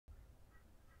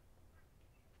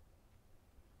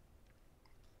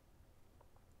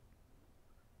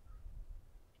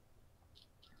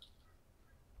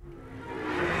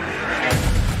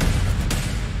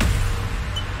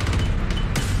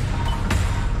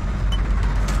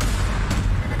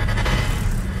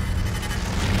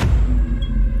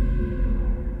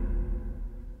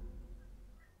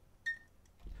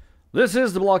This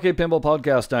is the BlahCade Pinball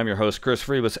Podcast. I'm your host, Chris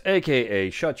Freebus, a.k.a.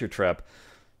 Shut Your Trap.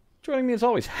 Joining me, as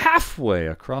always, halfway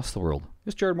across the world,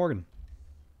 is Jared Morgan.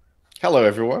 Hello,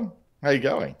 everyone. How you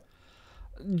going?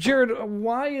 Jared,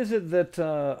 why is it that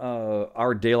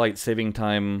our daylight saving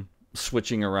time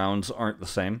switching arounds aren't the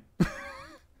same?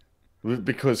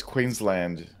 Because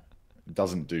Queensland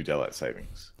doesn't do daylight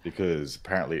savings. Because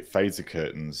apparently it fades the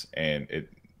curtains and it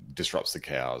disrupts the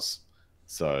cows.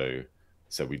 So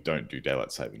we don't do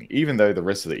daylight saving, even though the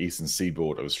rest of the eastern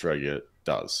seaboard of Australia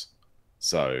does.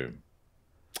 So,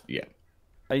 yeah.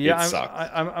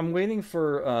 I'm waiting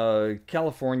for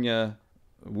California.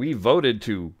 We voted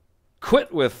to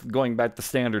quit with going back to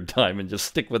standard time and just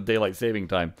stick with daylight saving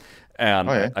time. And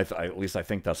at least I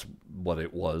think that's what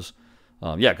it was.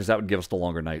 Because that would give us the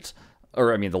longer nights.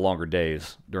 Or, I mean, the longer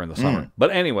days during the summer.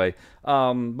 But anyway,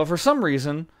 but for some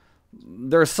reason,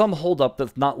 there's some holdup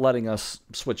that's not letting us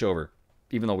switch over.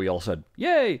 Even though we all said,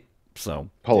 yay! So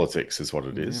politics is what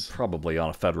it is. Probably on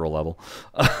a federal level.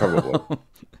 Probably.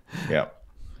 Yeah.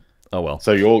 Oh, well.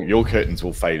 So your curtains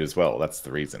will fade as well. That's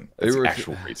the reason. That's the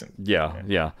actual reason.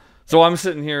 Yeah. So I'm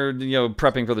sitting here,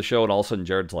 prepping for the show, and all of a sudden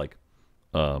Jared's like,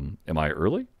 am I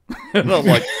early? And I'm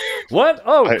like, what?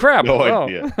 Oh, crap. No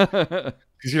idea.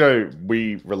 Because,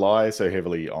 we rely so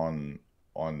heavily on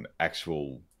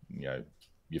actual, your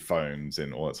phones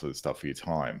and all that sort of stuff for your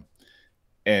time.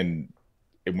 And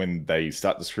when they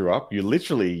start to screw up, you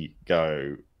literally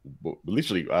go,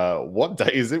 what day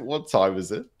is it? What time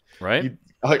is it? Right.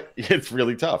 It's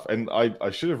really tough. And I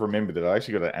should have remembered that I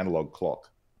actually got an analog clock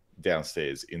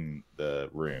downstairs in the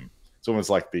room. It's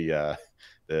almost like the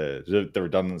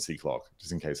redundancy clock,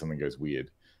 just in case something goes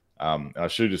weird. And I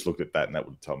should have just looked at that, and that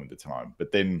would have told me the time.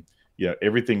 But then,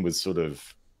 everything was sort of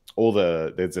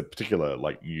there's a particular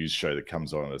news show that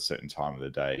comes on at a certain time of the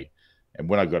day. And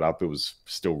when I got up, it was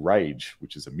still Rage,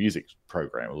 which is a music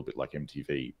program, a little bit like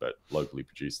MTV, but locally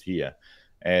produced here.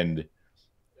 And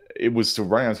it was still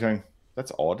running. I was going,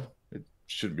 that's odd. It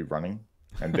shouldn't be running.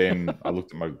 And then I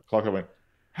looked at my clock. I went,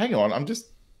 hang on,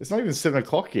 it's not even 7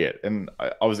 o'clock yet. And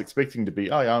I was expecting to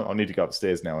be, I need to go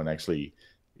upstairs now and actually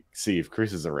see if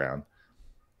Chris is around.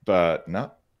 But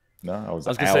no, I was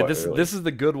going to say, this is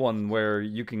the good one where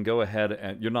you can go ahead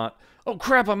and you're not, oh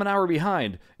crap, I'm an hour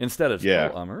behind. Instead of,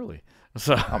 I'm early.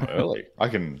 So I'm early. I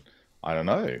don't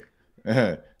know.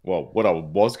 Well, what I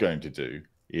was going to do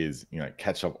is,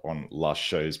 catch up on last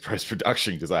show's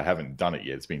post-production because I haven't done it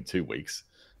yet. It's been 2 weeks.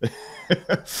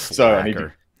 So I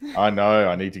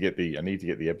need to get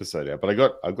the episode out, but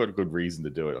I've got a good reason to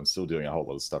do it. I'm still doing a whole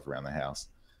lot of stuff around the house.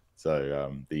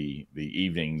 So the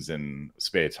evenings and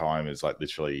spare time is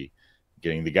literally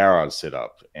getting the garage set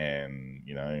up and,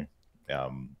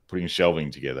 putting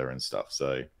shelving together and stuff.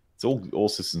 So it's all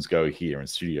systems go here in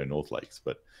Studio North Lakes,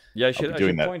 but I should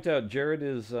point out Jared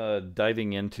is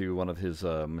diving into one of his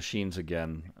machines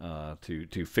again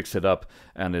to fix it up,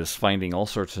 and is finding all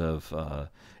sorts of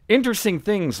interesting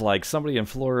things, like somebody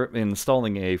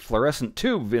installing a fluorescent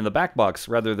tube in the back box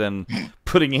rather than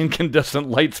putting incandescent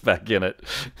lights back in it.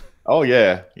 Oh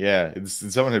yeah.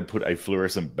 Someone had put a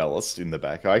fluorescent ballast in the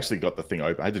back. I actually got the thing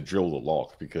open. I had to drill the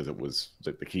lock because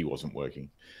the key wasn't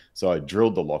working. So I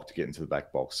drilled the lock to get into the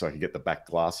back box so I could get the back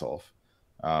glass off.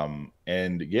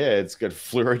 It's got a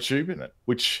fluoro tube in it,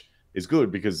 which is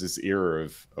good because this era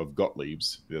of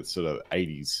Gottlieb's, the sort of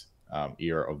 80s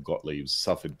era of Gottlieb's,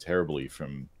 suffered terribly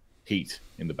from heat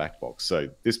in the back box. So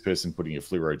this person putting a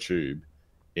fluoro tube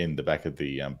in the back of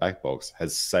the back box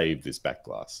has saved this back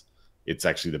glass. It's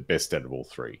actually the best out of all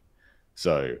three.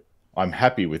 So I'm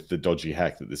happy with the dodgy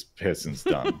hack that this person's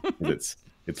done. It's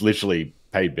literally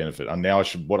paid benefit. And now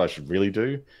what I should really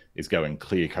do is go and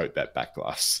clear coat that back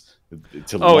glass. Put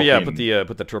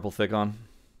the triple thick on.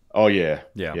 Oh yeah.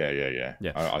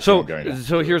 So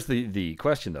here's the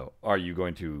question though: are you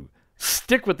going to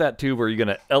stick with that tube, or are you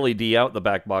going to LED out the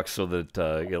back box so that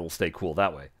it'll stay cool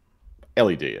that way?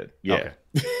 LED it, yeah.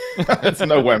 Okay. There's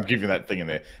no way I'm keeping that thing in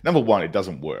there. Number one, it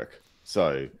doesn't work.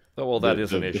 So that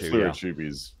is an issue. The fluoro tube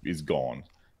is gone,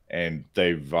 and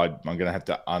I'm going to have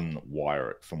to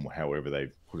unwire it from however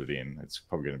they've put it in. It's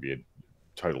probably going to be a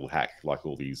total hack, like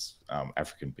all these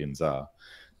African pins are.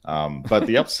 But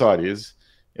the upside is,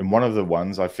 in one of the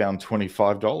ones, I found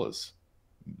 $25,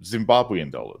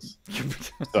 Zimbabwean dollars.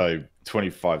 So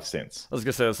 25 cents. I was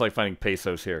going to say, it's like finding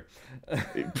pesos here.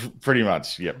 Pretty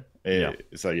much, yep.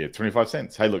 So 25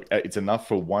 cents. Hey, look, it's enough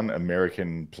for one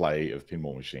American play of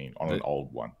Pinball Machine on an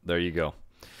old one. There you go.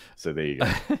 So there you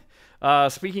go.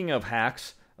 Speaking of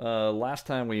hacks, last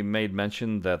time we made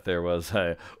mention that there was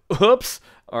a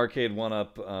Arcade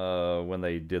 1UP when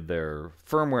they did their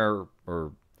firmware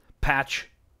or patch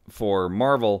for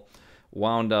Marvel,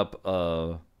 wound up,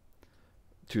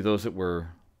 to those that were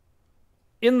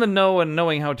in the know and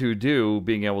knowing how to do,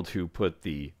 being able to put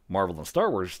the Marvel and Star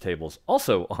Wars tables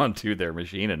also onto their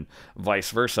machine and vice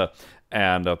versa.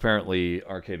 And apparently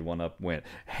Arcade 1-Up went,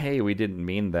 hey, we didn't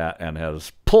mean that, and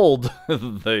has pulled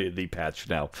the patch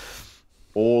now.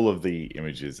 All of the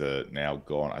images are now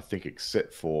gone, I think,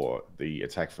 except for the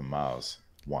Attack from Mars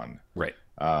one. Right.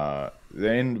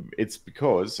 Then it's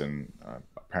because, and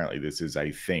apparently this is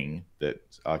a thing that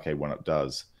Arcade 1-Up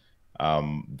does,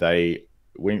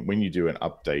 when you do an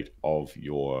update of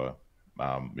your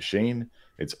machine,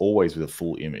 it's always with a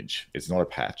full image. It's not a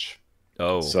patch.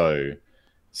 Oh.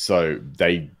 So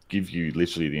they give you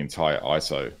literally the entire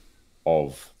ISO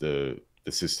of the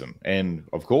system. And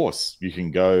of course, you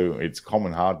can go, it's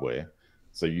common hardware,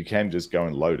 so you can just go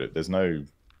and load it. There's no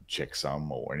checksum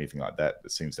or anything like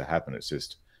that seems to happen. It's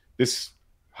just this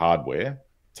hardware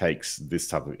takes this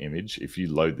type of image. If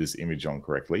you load this image on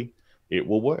correctly, it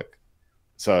will work.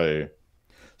 So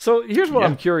here's what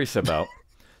I'm curious about.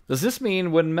 Does this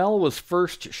mean when Mel was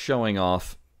first showing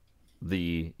off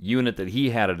the unit that he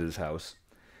had at his house,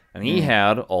 and he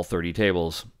had all 30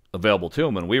 tables available to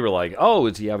him, and we were like, oh,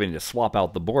 is he having to swap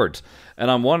out the boards?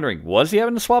 And I'm wondering, was he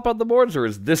having to swap out the boards, or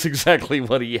is this exactly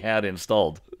what he had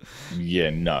installed? Yeah,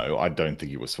 no, I don't think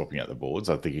he was swapping out the boards.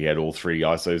 I think he had all 3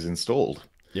 ISOs installed.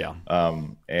 Yeah.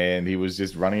 And he was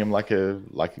just running them like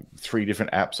 3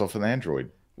 different apps off an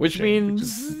Android. Which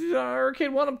means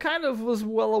Arcade 1-Up kind of was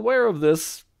well aware of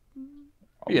this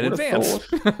in advance.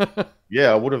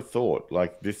 Yeah, I would have thought.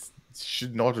 Like, this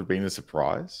should not have been a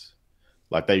surprise.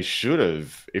 Like, they should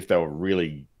have, if they were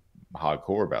really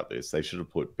hardcore about this, they should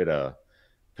have put better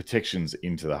protections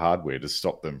into the hardware to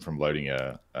stop them from loading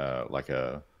a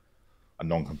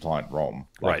non-compliant ROM,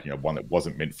 like, right, one that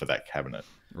wasn't meant for that cabinet.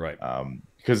 Right.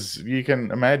 Because you can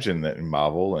imagine that in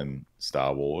Marvel and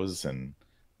Star Wars and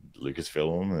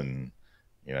Lucasfilm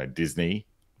and Disney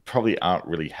probably aren't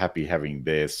really happy having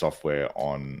their software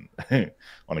on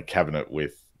a cabinet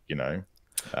with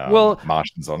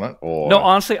Martians on it. Or no,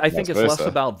 honestly, I think it's less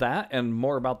about that and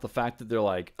more about the fact that they're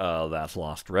like, that's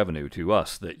lost revenue to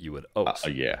us that you would owe us.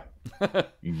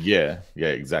 Yeah,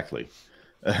 exactly.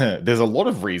 There's a lot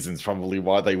of reasons probably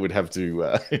why they would have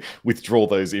to withdraw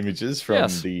those images from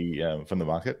the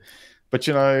market, but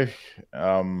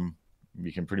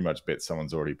you can pretty much bet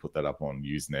someone's already put that up on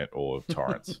Usenet or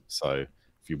torrents. So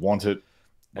if you want it,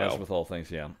 as with all things,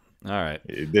 yeah. All right.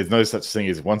 There's no such thing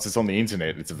as once it's on the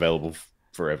internet, it's available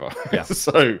forever. Yeah.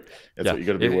 So that's what you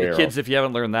got to be aware kids, of. If you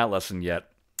haven't learned that lesson yet,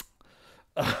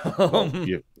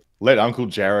 let Uncle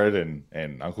Jared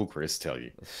and Uncle Chris tell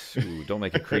you. Ooh, don't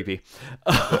make it creepy.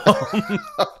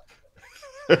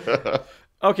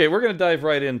 Okay, we're going to dive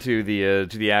right into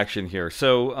the action here.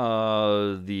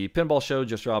 So the Pinball Show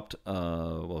just dropped,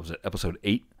 what was it, episode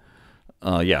 8?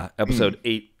 Episode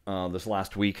 8 this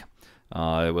last week.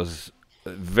 It was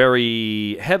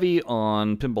very heavy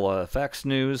on Pinball FX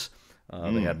news.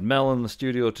 They had Mel in the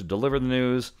studio to deliver the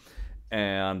news,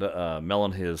 and Mel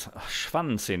and his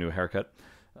fancy new haircut.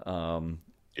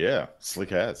 Yeah,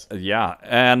 slick ass. Yeah,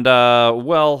 and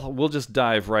we'll just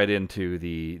dive right into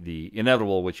the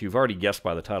inevitable, which you've already guessed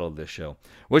by the title of this show,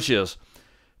 which is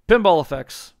Pinball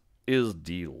FX is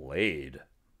delayed.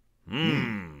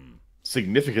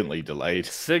 Significantly delayed.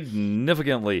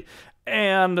 Significantly.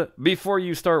 And before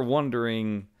you start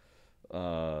wondering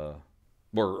or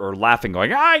laughing,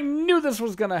 going, I knew this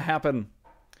was going to happen,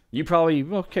 you probably,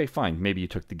 okay, fine, maybe you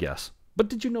took the guess. But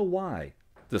did you know why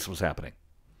this was happening?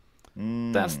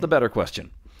 That's the better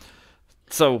question.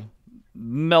 So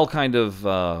Mel kind of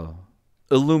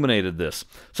illuminated this.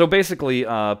 So basically,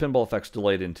 Pinball FX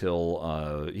delayed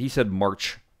until, he said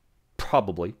March,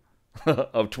 probably,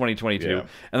 of 2022.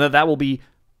 And that will be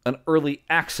an early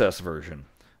access version.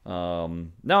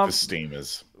 Now, for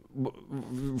Steamers.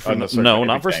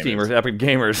 Not for Steamers, Epic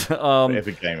Gamers.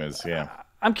 Epic Gamers, yeah.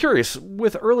 I'm curious,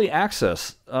 with early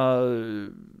access,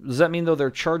 does that mean, though, they're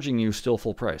charging you still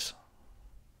full price?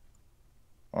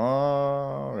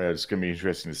 It's going to be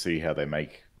interesting to see how they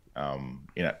make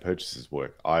in-app purchases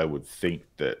work. I would think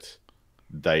that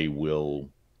they will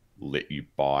let you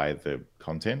buy the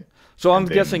content. So I'm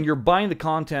guessing you're buying the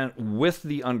content with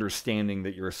the understanding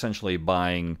that you're essentially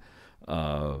buying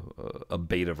a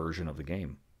beta version of the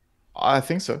game. I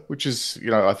think so, which is,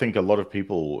 I think a lot of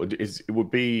people, it would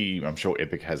be, I'm sure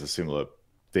Epic has a similar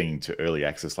thing to early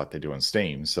access like they do on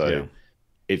Steam. So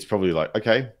it's probably like,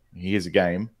 okay, here's a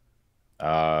game.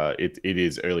 It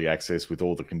is early access with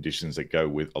all the conditions that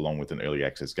go along with an early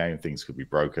access game. Things could be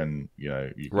broken, you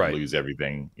can lose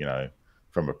everything,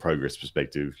 from a progress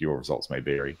perspective, your results may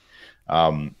vary.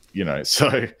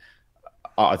 So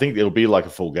I think it'll be like a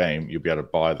full game. You'll be able to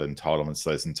buy the entitlements.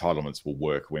 Those entitlements will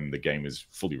work when the game is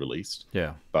fully released.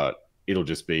 Yeah. But it'll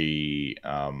just be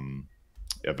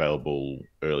available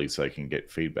early so you can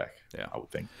get feedback, I would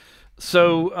think.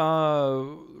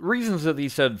 So, reasons that he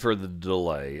said for the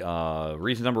delay.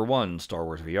 Reason number 1, Star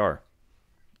Wars VR.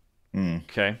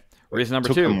 Okay. Reason number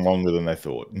 2. Took them longer than they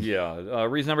thought. Yeah.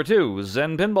 Reason number 2,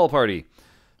 Zen Pinball Party.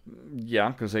 Yeah,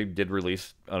 because they did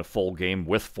release a full game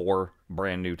with 4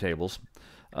 brand new tables.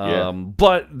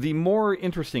 But the more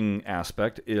interesting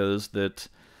aspect is that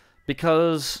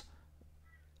because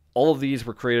all of these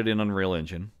were created in Unreal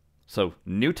Engine, so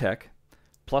new tech,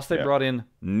 plus they brought in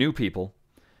new people,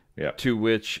 to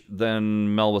which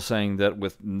then Mel was saying that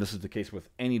and this is the case with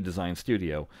any design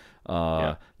studio,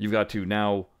 you've got to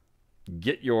now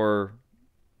get your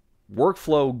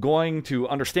workflow going to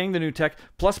understanding the new tech,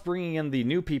 plus bringing in the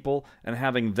new people and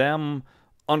having them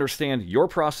understand your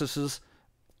processes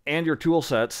and your tool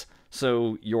sets,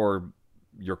 so your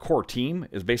core team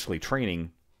is basically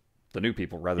training the new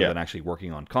people rather than actually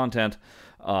working on content.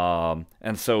 And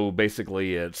so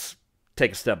basically it's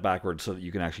take a step backwards so that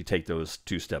you can actually take those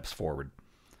 2 steps forward.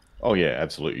 Oh yeah,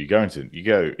 absolutely. You go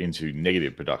into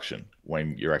negative production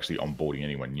when you're actually onboarding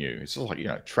anyone new. It's just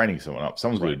like, training someone up.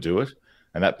 Someone's going to do it,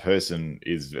 and that person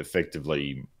is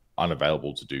effectively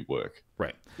unavailable to do work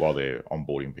while they're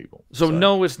onboarding people. So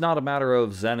no, it's not a matter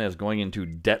of Zen is going into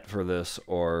debt for this,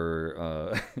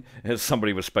 or as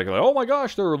somebody was speculating, oh my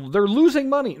gosh, they're losing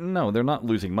money. No, they're not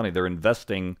losing money. They're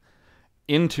investing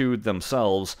into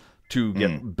themselves to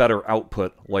get better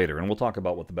output later. And we'll talk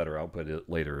about what the better output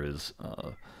later is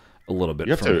a little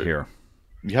bit from here.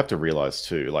 You have to realize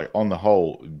too, like on the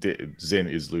whole, Zen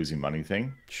is losing money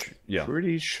thing. Yeah,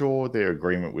 pretty sure their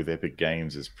agreement with Epic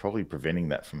Games is probably preventing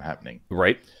that from happening.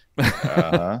 Right.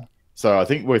 So I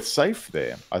think we're safe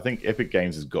there. I think Epic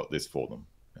Games has got this for them.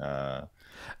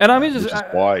 And I mean, which is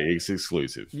why it's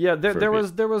exclusive. Yeah, there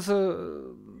was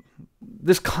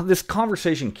this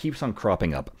conversation keeps on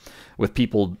cropping up with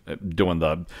people doing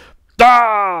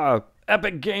the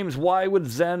Epic Games, why would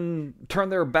Zen turn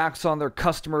their backs on their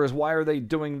customers? Why are they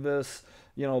doing this?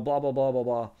 Blah, blah, blah, blah,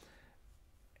 blah.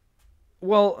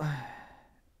 Well,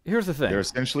 here's the thing. They're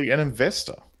essentially an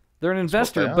investor. They're an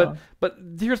investor, but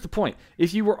here's the point.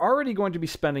 If you were already going to be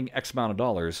spending X amount of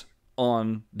dollars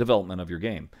on development of your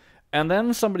game, and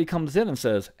then somebody comes in and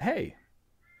says, hey,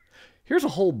 here's a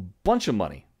whole bunch of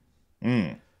money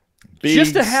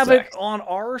just to have it on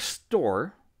our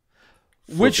store,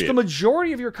 which the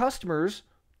majority of your customers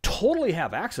totally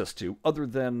have access to, other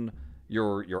than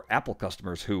your Apple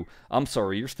customers who, I'm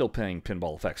sorry, you're still paying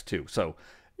Pinball FX too. So,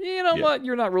 you know what?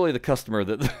 You're not really the customer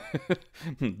that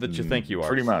that you think you are.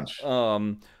 Pretty much.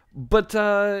 But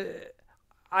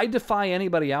I defy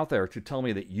anybody out there to tell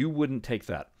me that you wouldn't take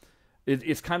that.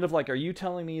 It's kind of like, are you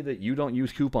telling me that you don't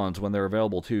use coupons when they're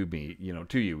available to me,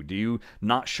 to you? Do you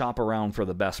not shop around for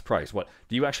the best price? What,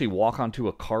 do you actually walk onto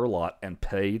a car lot and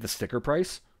pay the sticker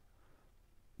price?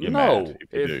 You're mad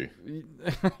if you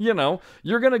do.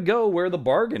 You're going to go where the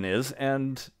bargain is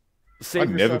and save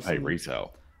yourself. I never pay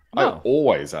retail. No. I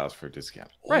always ask for a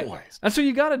discount. Always. Right. And so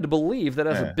you got to believe that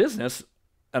as a business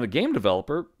and a game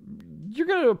developer, you're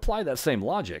going to apply that same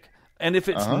logic. And if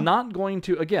it's not going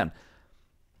to, again,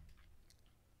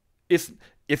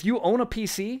 if you own a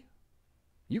PC,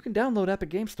 you can download Epic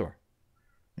Game Store.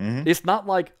 It's not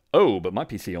like, oh, but my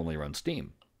PC only runs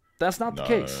Steam. That's not the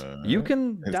case. You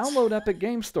can download Epic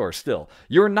Game Store still.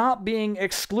 You're not being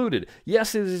excluded.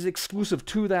 Yes, it is exclusive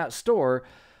to that store.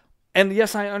 And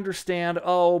yes, I understand,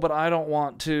 but I don't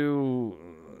want to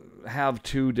have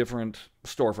 2 different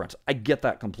storefronts. I get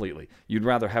that completely. You'd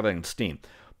rather have it in Steam.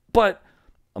 But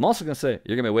I'm also going to say,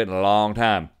 you're going to be waiting a long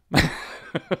time.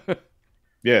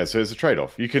 Yeah, so it's a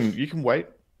trade-off. You can wait.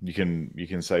 You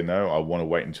can say, no, I want to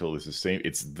wait until this is Steam.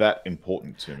 It's that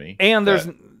important to me. And there's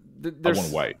I want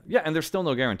to wait. Yeah, and there's still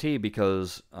no guarantee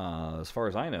because, as far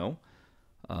as I know,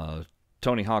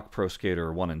 Tony Hawk Pro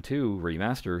Skater 1 and 2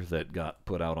 remaster that got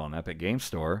put out on Epic Game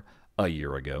Store a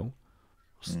year ago,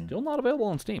 still not available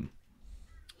on Steam.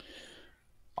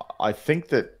 I think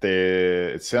that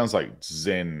it sounds like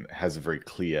Zen has a very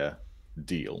clear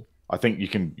deal. I think you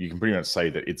can pretty much say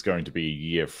that it's going to be a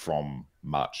year from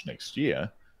March next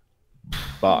year,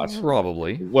 but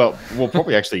probably. Well,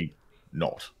 probably actually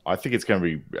not. I think it's going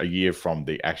to be a year from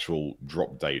the actual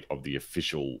drop date of the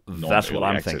official non-early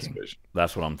access version.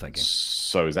 That's what I'm thinking.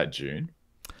 So is that June?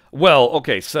 Well,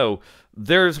 okay, so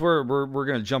there's where we're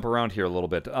going to jump around here a little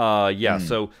bit.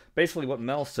 So basically what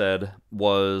Mel said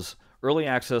was early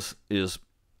access is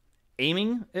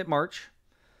aiming at March.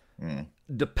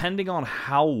 Depending on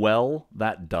how well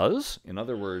that does, in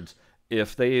other words,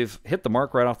 if they've hit the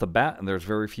mark right off the bat and there's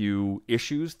very few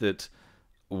issues that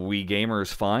we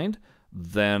gamers find,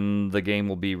 then the game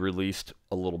will be released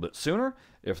a little bit sooner.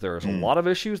 If there's a lot of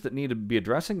issues that need to be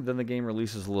addressing, then the game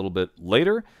releases a little bit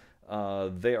later.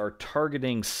 They are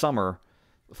targeting summer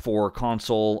for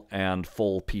console and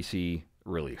full PC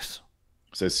release.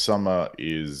 So summer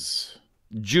is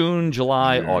June,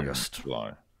 July, August.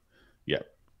 July. Yeah.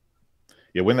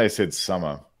 Yeah, when they said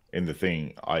summer in the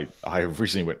thing, I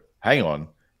originally went, hang on,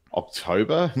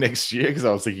 October next year? Because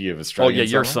I was thinking of Australia. Oh, yeah,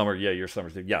 your summer. Yeah, your summer.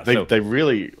 Yeah, they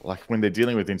really, like, when they're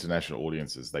dealing with international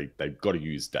audiences, they've got to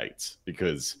use dates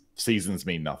because seasons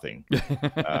mean nothing.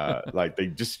 Like, they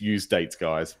just use dates,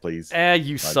 guys, please.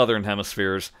 You southern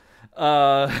hemispheres.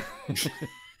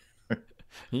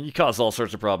 You cause all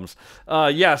sorts of problems.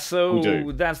 Yeah,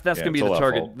 so that's gonna be the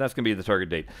target. That's gonna be the target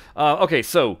date. Okay,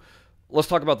 so let's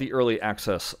talk about the early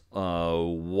access.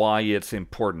 Why it's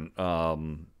important.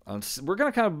 We're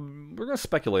gonna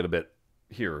speculate a bit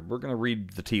here. We're gonna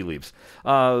read the tea leaves.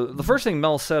 The first thing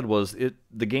Mel said was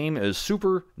the game is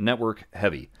super network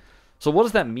heavy. So what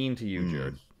does that mean to you,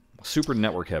 Jared? Super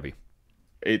network heavy.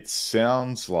 It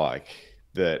sounds like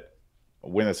that.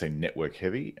 When I say network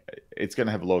heavy, it's going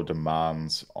to have a lot of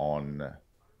demands on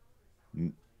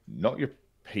not your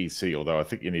PC, although I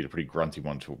think you need a pretty grunty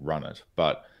one to run it,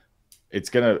 but it's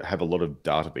going to have a lot of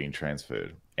data being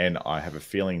transferred. And I have a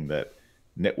feeling that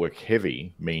network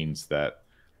heavy means that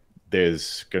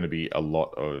there's going to be a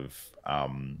lot of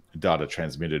data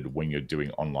transmitted when you're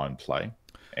doing online play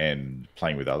and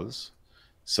playing with others.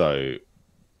 So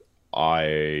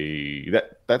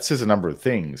that says a number of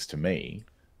things to me.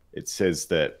 It says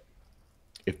that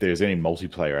if there's any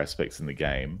multiplayer aspects in the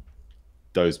game,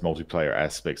 those multiplayer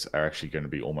aspects are actually going to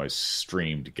be almost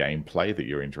streamed gameplay that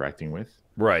you're interacting with,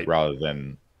 right? Rather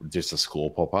than just a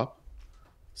score pop up.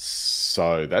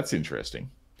 So that's interesting.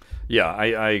 Yeah,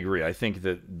 I agree. I think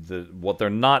that what they're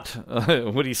not,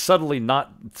 what he's subtly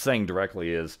not saying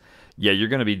directly is, yeah, you're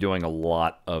going to be doing a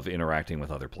lot of interacting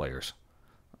with other players.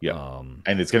 Yeah,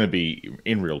 and it's going to be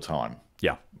in real time.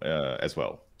 Yeah, as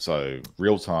well. So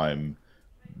real-time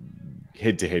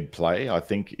head-to-head play, I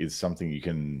think, is something you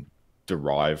can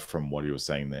derive from what he was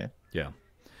saying there. Yeah.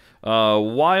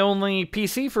 Why only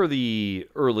PC for the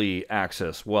early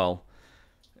access? Well,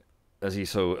 as he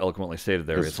so eloquently stated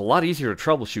there, it's a lot easier to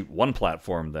troubleshoot one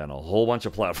platform than a whole bunch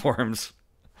of platforms.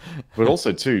 But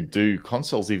also, too, do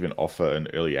consoles even offer an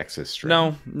early access stream?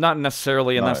 No, not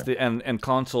necessarily. And that's and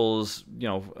consoles, you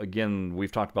know, again,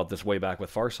 we've talked about this way back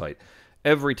with Farsight.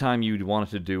 Every time you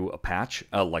wanted to do a patch,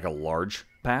 like a large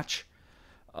patch,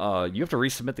 you have to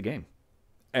resubmit the game.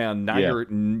 And now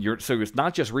you're so it's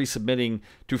not just resubmitting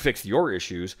to fix your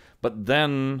issues, but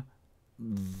then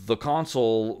the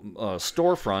console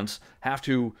storefronts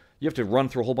you have to run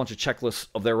through a whole bunch of checklists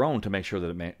of their own to make sure that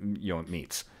it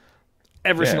meets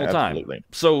every single time. Absolutely.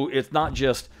 So it's not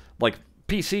just like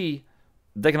PC;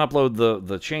 they can upload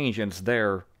the change and it's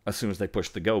there as soon as they push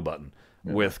the go button.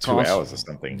 With 2 hours or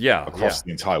something, across the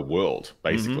entire world,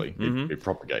 basically, it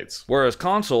propagates. Whereas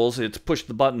consoles, it's push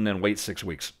the button and wait 6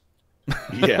 weeks.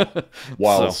 Yeah,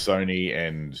 while Sony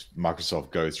and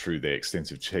Microsoft go through their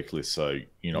extensive checklist, so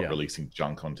you're not releasing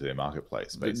junk onto their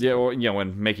marketplace. Basically. Yeah, or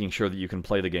and making sure that you can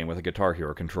play the game with a Guitar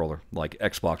Hero controller, like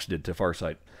Xbox did to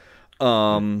Farsight.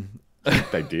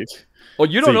 They did. Oh,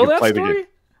 you don't know that story?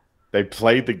 They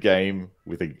played the game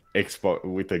with a Xbox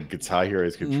with a Guitar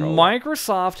Hero's controller.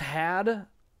 Microsoft had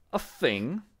a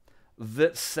thing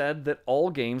that said that all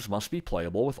games must be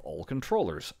playable with all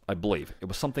controllers. I believe it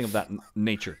was something of that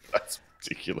nature. That's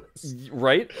ridiculous,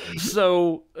 right?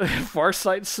 So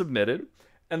Farsight submitted,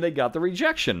 and they got the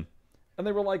rejection, and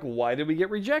they were like, "Why did we get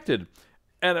rejected?"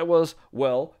 And it was,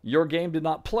 "Well, your game did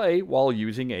not play while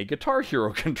using a Guitar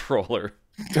Hero controller."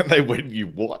 And they went, "You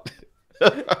what?"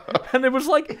 And it was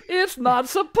like, it's not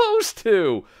supposed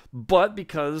to. But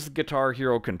because Guitar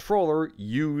Hero controller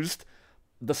used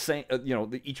the same,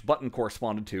 each button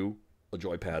corresponded to a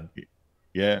joypad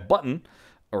button,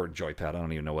 or a joypad. I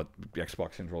don't even know what the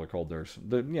Xbox controller called theirs.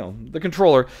 The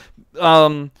controller.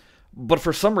 But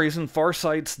for some reason,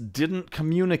 Farsight's didn't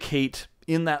communicate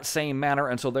in that same manner,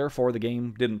 and so therefore the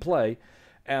game didn't play,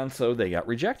 and so they got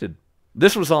rejected.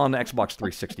 This was on Xbox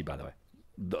 360, by the way.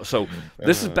 So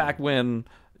this is back when,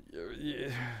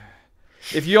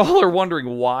 if y'all are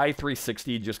wondering why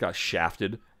 360 just got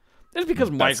shafted, it's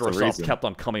because Microsoft kept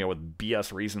on coming up with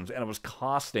BS reasons, and it was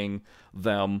costing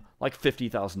them like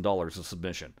 $50,000 a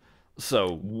submission. So,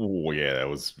 that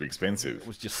was expensive. It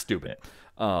was just stupid.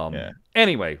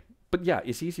 Anyway, but yeah,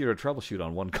 it's easier to troubleshoot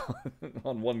on one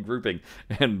on one grouping,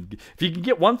 and if you can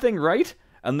get one thing right,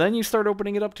 and then you start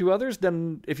opening it up to others,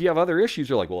 then if you have other issues,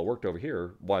 you're like, well, it worked over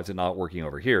here. Why is it not working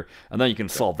over here? And then you can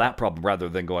solve that problem rather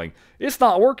than going, it's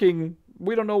not working.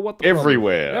 We don't know what the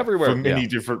everywhere for many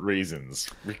different reasons.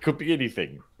 It could be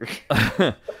anything.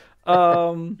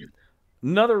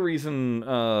 Another reason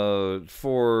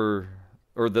that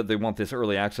they want this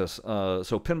early access.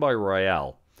 So Pinball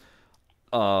Royale.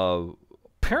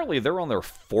 Apparently they're on their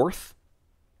 4th.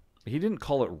 He didn't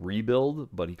call it rebuild,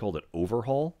 but he called it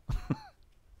overhaul.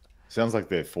 Sounds like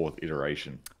their 4th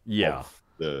iteration. Of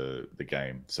the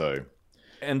game. So,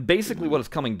 and basically what it's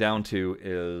coming down to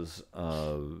is,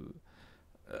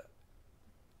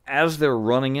 as they're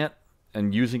running it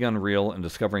and using Unreal and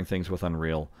discovering things with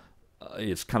Unreal,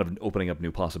 it's kind of opening up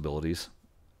new possibilities,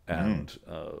 and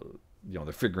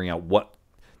they're figuring out what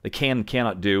they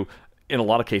cannot do. In a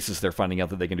lot of cases, they're finding out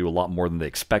that they can do a lot more than they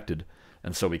expected,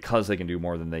 and so because they can do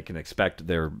more than they can expect,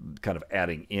 they're kind of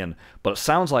adding in. But it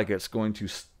sounds like it's going to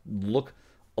look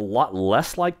a lot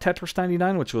less like Tetris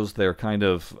 99, which was their kind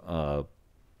of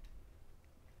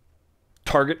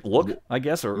target look, I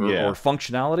guess, or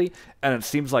functionality, and it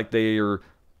seems like they are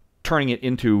turning it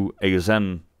into a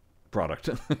Zen product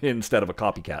instead of a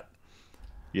copycat.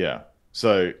 Yeah.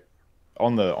 So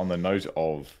on the note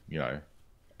of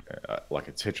like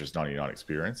a Tetris 99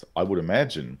 experience, I would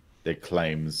imagine their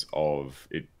claims of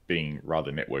it being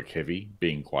rather network heavy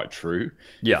being quite true.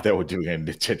 Yeah. If they were doing a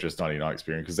Tetris 99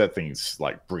 experience, because that thing's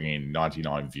like bringing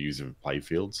 99 views of play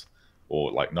fields,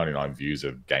 or like 99 views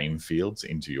of game fields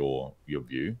into your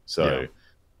view. So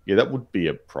yeah, that would be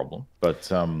a problem.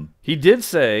 But he did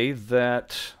say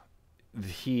that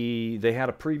they had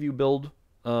a preview build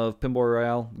of Pinball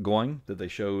Royale going that they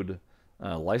showed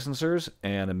licensors,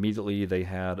 and immediately they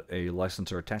had a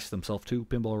licensor attach themselves to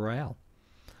Pinball Royale.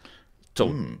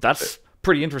 So that's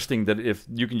pretty interesting that if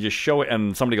you can just show it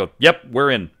and somebody go, yep,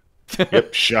 we're in.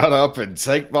 Yep, shut up and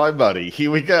take my money.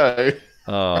 Here we go.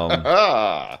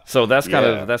 So that's kind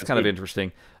of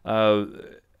interesting.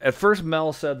 At first,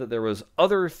 Mel said that there was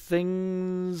other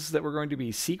things that were going to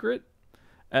be secret,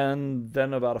 and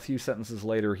then about a few sentences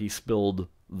later, he spilled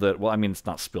that. Well, I mean, it's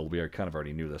not spilled. We kind of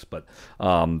already knew this, but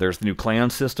there's the new clan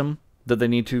system that they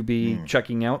need to be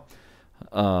checking out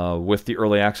with the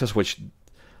early access, which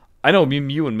I know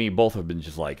you and me both have been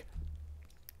just like,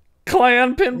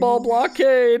 Clan Pinball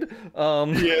BlahCade.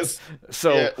 Yes.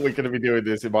 So we're going to be doing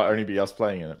this. It might only be us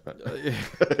playing in it, but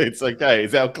it's okay.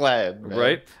 It's our clan, man.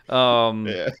 Right?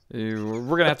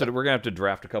 We're gonna have to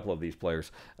draft a couple of these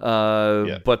players.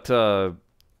 But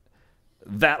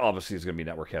that obviously is going to be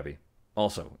network heavy.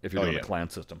 Also, if you're doing a clan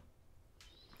system.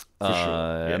 For sure.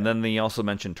 Yeah. And then they also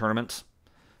mentioned tournaments,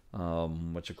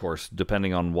 which of course,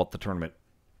 depending on what the tournament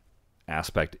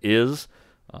aspect is.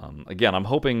 Again, I'm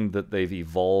hoping that they've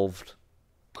evolved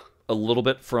a little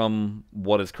bit from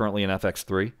what is currently in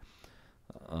FX3,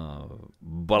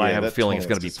 but I have a feeling it's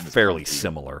going to be fairly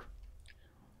similar.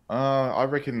 I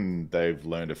reckon they've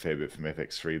learned a fair bit from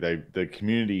FX3. The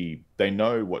community, they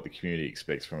know what the community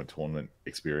expects from a tournament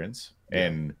experience,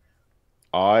 and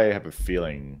I have a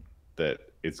feeling that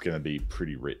it's going to be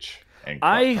pretty rich. And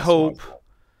I hope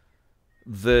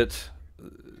that,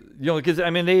 because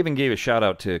I mean, they even gave a shout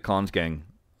out to Khan's Gang.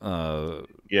 I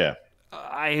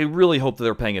really hope that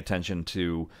they're paying attention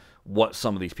to what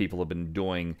some of these people have been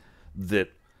doing,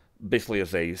 that basically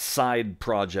is a side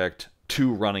project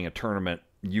to running a tournament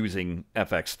using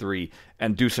FX3,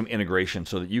 and do some integration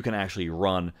so that you can actually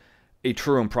run a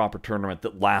true and proper tournament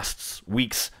that lasts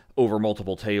weeks over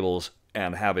multiple tables,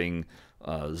 and having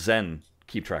Zen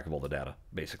keep track of all the data,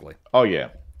 basically. Oh yeah,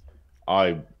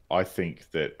 I think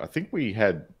we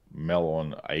had Mel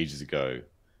on ages ago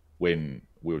when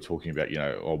we were talking about,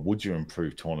 would you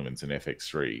improve tournaments in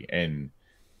FX3? And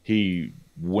he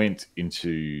went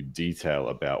into detail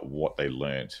about what they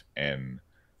learnt and,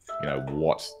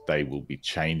 what they will be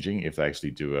changing if they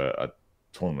actually do a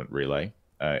tournament relay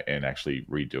and actually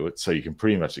redo it. So you can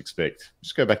pretty much expect,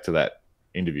 just go back to that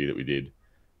interview that we did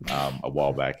a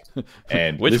while back.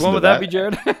 And which one would that be,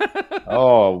 Jared?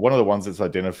 One of the ones that's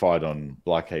identified on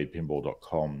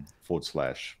BlahCadePinball.com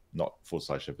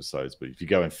 /episodes. But if you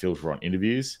go and filter on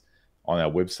interviews on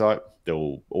our website,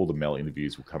 all the Mel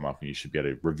interviews will come up, and you should be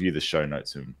able to review the show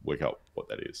notes and work out what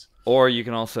that is. Or you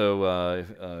can also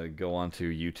go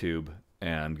onto YouTube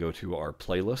and go to our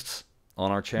playlists on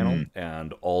our channel,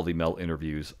 and all the Mel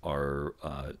interviews are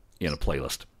in a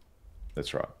playlist.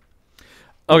 That's right.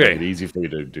 Okay. It's easy for you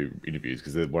to do interviews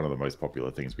because they're one of the most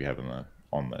popular things we have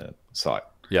on the site.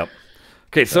 Yep.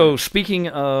 Okay, so speaking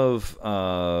of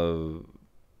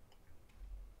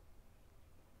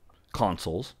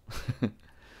consoles,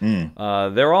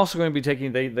 They're also going to be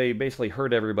taking. They basically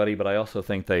heard everybody, but I also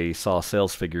think they saw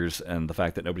sales figures and the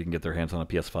fact that nobody can get their hands on a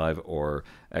PS5 or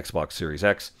Xbox Series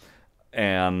X,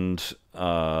 and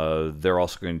they're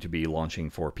also going to be launching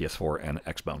for PS4 and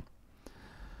Xbone,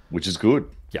 which is good.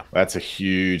 Yeah, that's a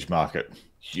huge market.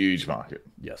 Huge market.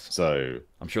 Yes. So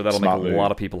I'm sure that'll make a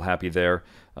lot of people happy there.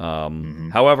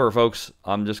 However, folks,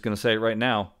 I'm just going to say it right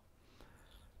now.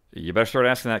 You better start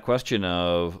asking that question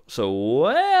of, so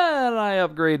when I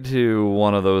upgrade to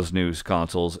one of those new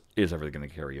consoles, is everything going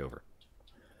to carry over?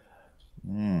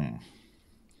 I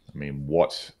mean,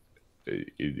 what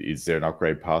is there an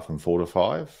upgrade path from 4 to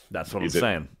 5? That's what I'm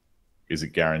saying. Is it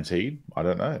guaranteed? I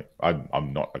don't know.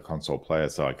 I'm not a console player,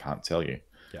 so I can't tell you.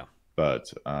 Yeah.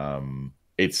 But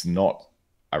it's not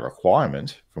a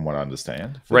requirement, from what I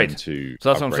understand, for them to so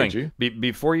that's what I'm saying.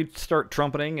 Before you start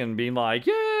trumpeting and being like,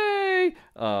 yay,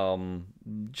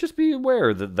 just be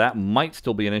aware that might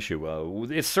still be an issue.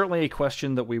 It's certainly a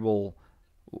question that we will,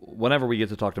 whenever we get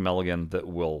to talk to Mel again, that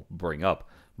we'll bring up.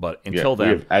 But until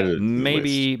then,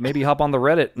 maybe hop on the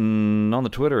Reddit and on the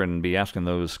Twitter and be asking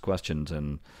those questions,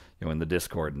 and in the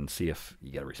Discord, and see if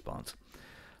you get a response.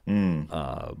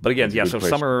 But again, so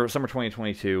summer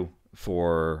 2022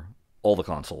 for all the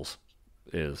consoles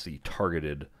is the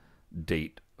targeted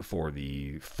date for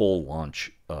the full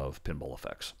launch of Pinball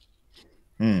FX.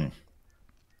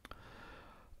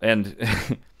 And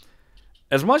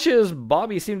as much as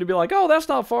Bobby seemed to be like, "Oh, that's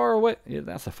not far away,"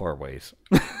 that's a far ways.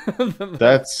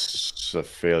 That's a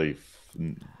fairly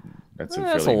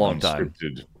long time.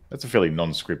 That's a fairly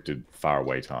non-scripted,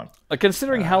 far-away time.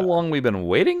 Considering how long we've been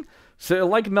waiting. So,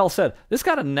 like Mel said, this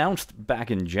got announced back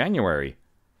in January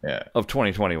of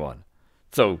 2021.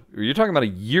 So, you're talking about a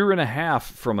year and a half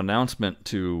from announcement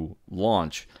to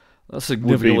launch. That's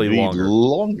significantly longer.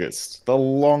 The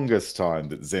longest time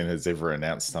that Zen has ever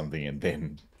announced something and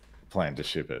then planned to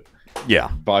ship it. Yeah.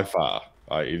 By far.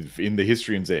 In the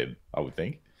history of Zen, I would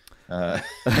think.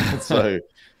 So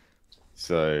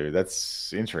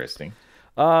that's interesting.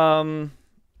 Mel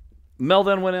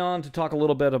then went on to talk a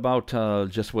little bit about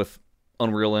just with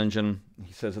Unreal Engine.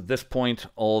 He says at this point,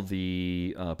 all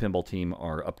the pinball team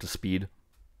are up to speed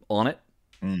on it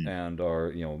and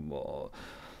are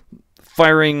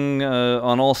firing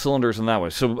on all cylinders in that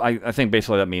way. So I think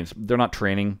basically that means they're not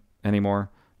training anymore.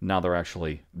 Now they're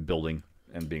actually building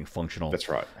and being functional. That's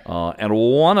right. And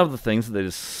one of the things that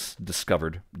is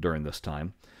discovered during this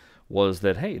time was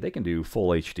that, hey, they can do full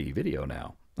HD video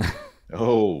now.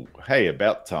 Oh, hey,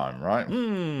 about time, right?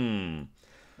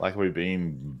 Like we've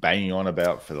been banging on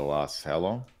about for the last how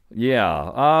long?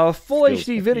 Yeah, full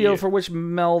HD video, for which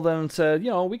Mel then said,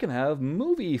 we can have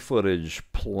movie footage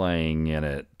playing in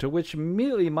it, to which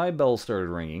immediately my bell started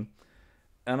ringing,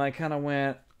 and I kind of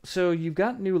went, so you've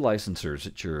got new licensors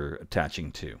that you're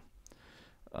attaching to.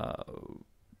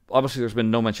 Obviously, there's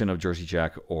been no mention of Jersey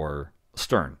Jack or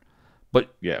Stern,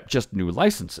 but just new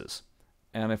licenses.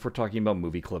 And if we're talking about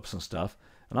movie clips and stuff,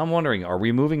 and I'm wondering, are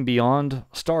we moving beyond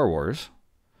Star Wars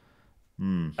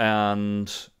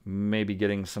and maybe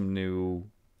getting some new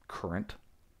current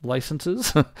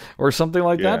licenses or something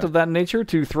like that of that nature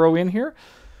to throw in here?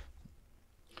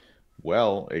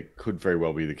 Well, it could very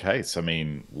well be the case. I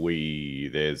mean,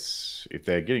 if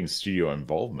they're getting studio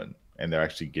involvement and they're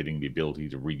actually getting the ability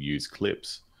to reuse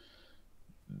clips,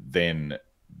 then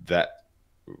that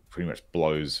pretty much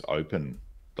blows open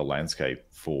the landscape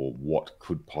for what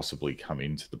could possibly come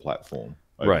into the platform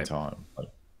over time.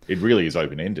 It really is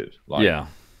open-ended. Yeah.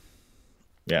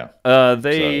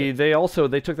 They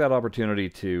took that opportunity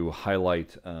to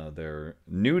highlight their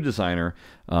new designer.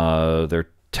 They're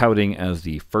touting as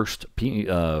the first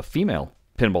female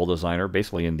pinball designer,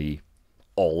 basically in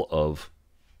all of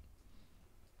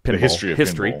pinball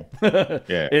history.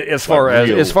 as far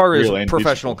as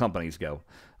professional companies go,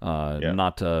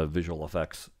 not visual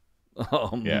effects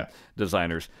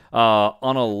designers.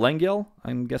 Anna Lengel,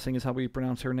 I'm guessing is how we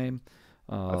pronounce her name.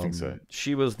 I think so.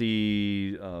 She was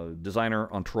the designer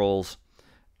on Trolls,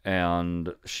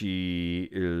 and she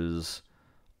is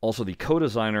also the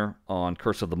co-designer on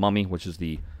Curse of the Mummy, which is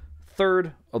the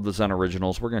third of the Zen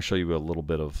originals. We're going to show you a little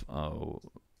bit of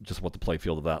just what the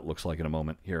playfield of that looks like in a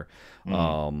moment here.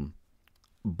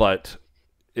 But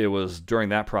it was during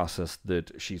that process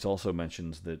that she's also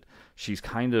mentions that she's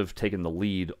kind of taken the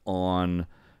lead on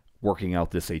working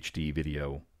out this HD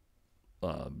video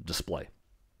display.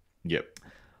 Yep.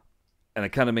 And it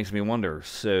kind of makes me wonder,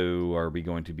 so are we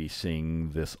going to be seeing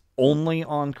this only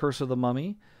on Curse of the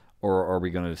Mummy, or are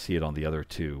we going to see it on the other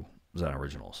two Zen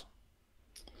originals?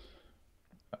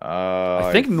 I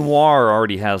think Noir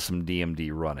already has some DMD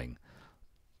running.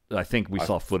 I think we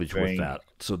saw footage with that,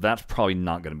 so that's probably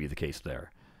not going to be the case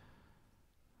there.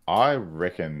 I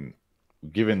reckon,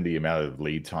 given the amount of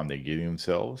lead time they're giving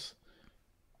themselves,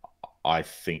 I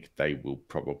think they will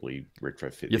probably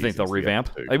retrofit. You think they'll revamp?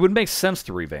 It would make sense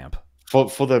to revamp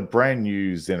for the brand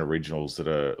new Zen originals that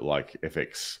are like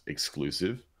FX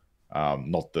exclusive,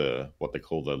 not what they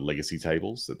call the legacy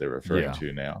tables that they're referring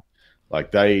to now.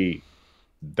 Like they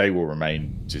will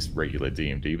remain just regular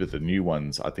DMD, but the new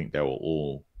ones, I think they will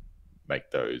all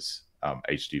make those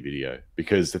HD video,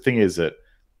 because the thing is that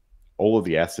all of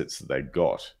the assets that they've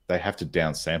got, they have to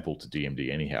downsample to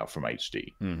DMD anyhow from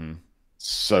HD. Mm-hmm.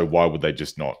 So why would they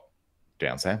just not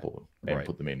downsample them and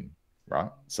put them in, right?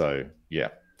 So yeah,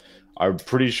 I'm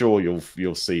pretty sure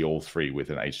you'll see all three with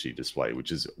an HD display,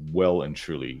 which is well and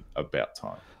truly about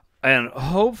time. And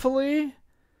hopefully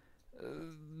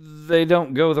they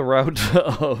don't go the route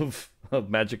of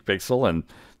Magic Pixel and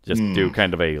just do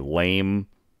kind of a lame.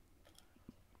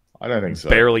 I don't think so.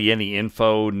 Barely any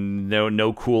info,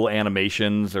 no cool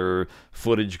animations or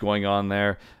footage going on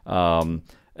there.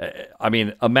 I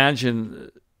mean, imagine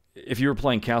if you were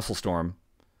playing Castle Storm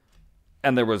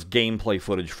and there was gameplay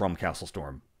footage from Castle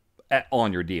Storm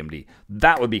on your DMD.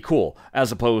 That would be cool,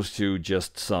 as opposed to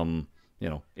just some,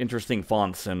 interesting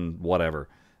fonts and whatever.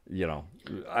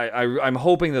 I'm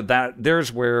hoping that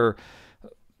there's where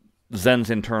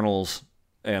Zen's internals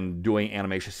and doing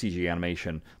animation, CG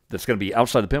animation, that's going to be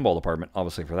outside the pinball department,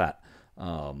 obviously, for that.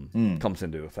 Comes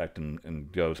into effect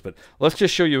and goes. But let's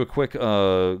just show you a quick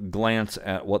glance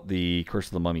at what the Curse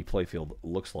of the Mummy playfield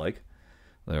looks like.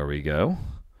 There we go.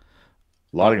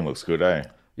 Lighting looks good, eh?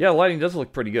 Yeah, lighting does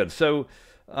look pretty good. So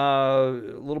a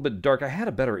little bit dark. I had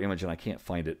a better image and I can't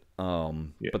find it,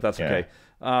 but that's okay.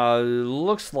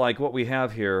 Looks like what we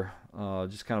have here,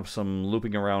 just kind of some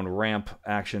looping around ramp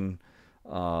action.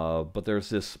 But there's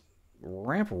this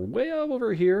ramp way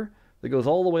over here that goes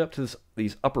all the way up to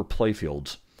these upper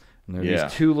playfields. And there are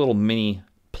these two little mini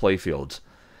playfields.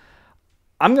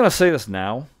 I'm going to say this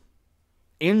now.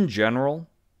 In general,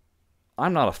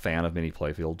 I'm not a fan of mini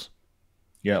playfields.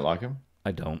 You don't like them?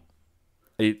 I don't.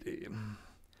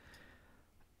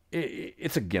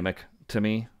 It's a gimmick to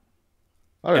me.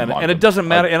 And it doesn't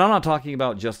matter. And I'm not talking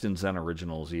about just in Zen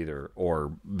Originals either,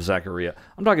 or Zaccaria.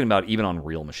 I'm talking about even on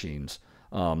real machines.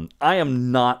 I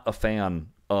am not a fan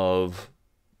of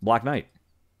Black Knight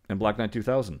and Black Knight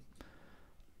 2000,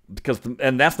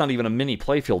 and that's not even a mini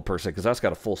playfield per se, because that's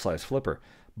got a full size flipper.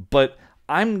 But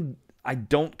I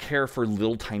don't care for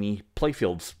little tiny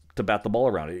playfields to bat the ball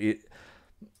around.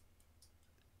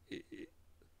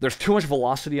 There's too much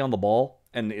velocity on the ball,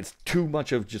 and it's too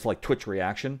much of just like twitch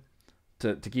reaction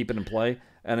to keep it in play,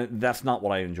 and that's not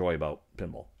what I enjoy about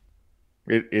pinball.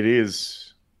 It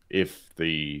is if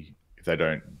they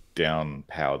don't down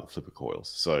power the flipper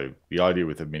coils. So the idea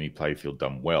with a mini playfield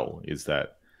done well is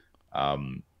that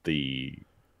they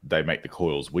make the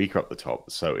coils weaker up the top,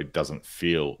 so it doesn't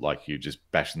feel like you're just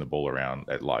bashing the ball around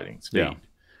at lightning speed.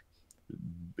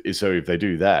 Yeah. So if they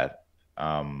do that,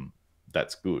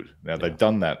 that's good. Now they've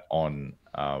done that on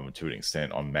to an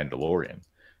extent on Mandalorian,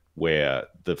 where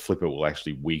the flipper will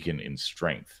actually weaken in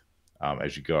strength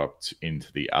as you go up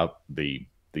into the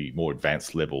more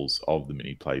advanced levels of the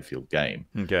mini playfield game.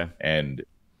 Okay. And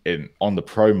on the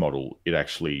Pro model, it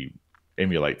actually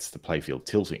emulates the playfield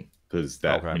tilting, because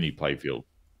that mini playfield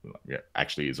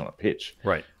actually is on a pitch.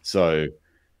 Right. So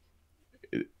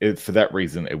for that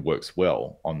reason, it works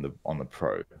well on the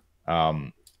Pro.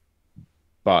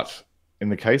 But in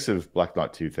the case of Black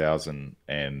Knight 2000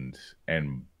 and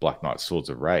Black Knight Swords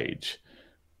of Rage,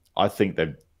 I think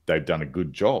they've done a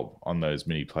good job on those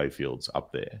mini playfields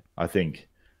up there. I think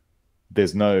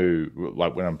there's no,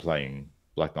 like when I'm playing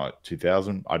Black Knight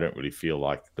 2000, I don't really feel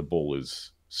like the ball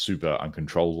is super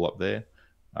uncontrollable up there.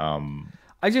 I'm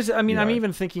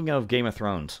even thinking of Game of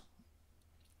Thrones.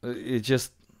 It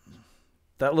just,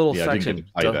 that little section.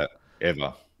 I didn't play that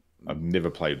ever. I've never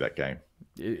played that game.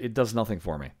 It does nothing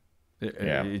for me.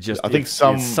 I think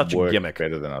some it's such work a gimmick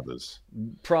better than others.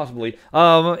 Possibly.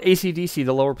 AC/DC,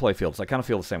 the lower playfields. I kind of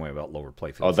feel the same way about lower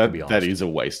playfields. Oh, that is a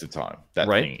waste of time. That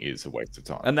thing is a waste of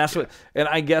time. And that's and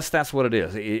I guess that's what it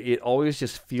is. It always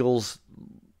just feels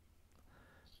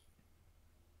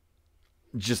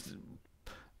just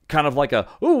kind of like oh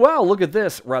wow, look at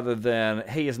this, rather than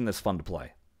hey, isn't this fun to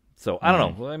play? So I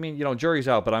don't know. I mean, jury's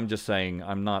out, but I'm just saying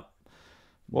I'm not.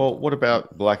 Well, what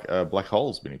about Black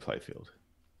Hole's mini playfield?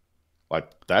 Like,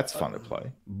 that's fun to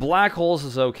play. Black Holes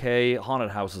is okay. Haunted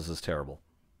Houses is terrible.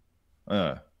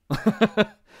 So,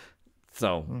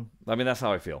 I mean, that's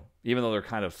how I feel. Even though they're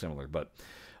kind of similar. But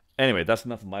anyway, that's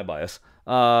enough of my bias.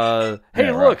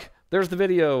 Hey, look! There's the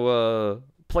video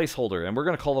placeholder. And we're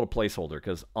going to call it a placeholder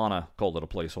because Anna called it a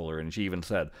placeholder. And she even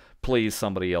said, please,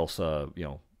 somebody else,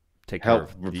 take care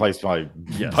of replace my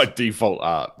default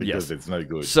art because it's no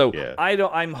good. So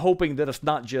I'm hoping that it's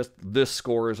not just this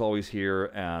score is always here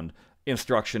and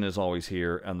instruction is always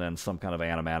here and then some kind of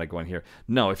animatic going here.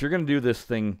 No, if you're going to do this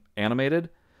thing animated,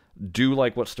 do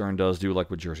like what Stern does, do like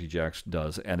what Jersey Jacks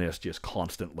does, and it's just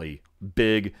constantly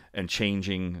big and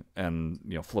changing and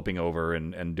flipping over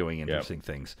and doing interesting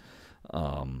things.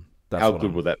 How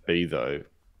good would that be though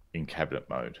in cabinet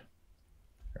mode?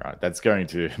 Right, that's going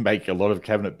to make a lot of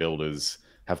cabinet builders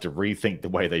have to rethink the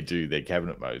way they do their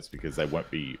cabinet modes because they won't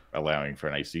be allowing for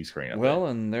an HD screen. Well,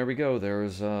 and there we go.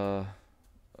 There's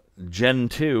Gen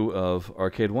 2 of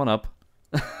Arcade 1-Up.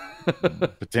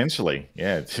 Potentially,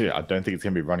 yeah. I don't think it's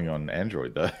going to be running on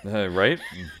Android though. Right?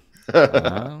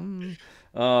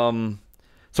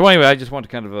 So anyway, I just want to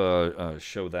kind of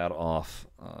show that off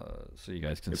so you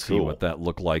guys can see what that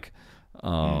looked like.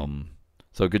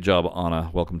 So good job, Anna.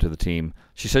 Welcome to the team.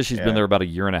 She says she's been there about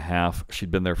 1.5 years.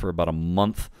 She'd been there for about a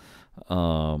month,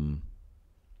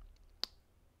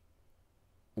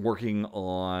 working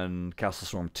on Castle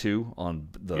Storm 2 on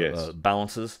the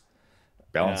balances.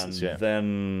 Balances, and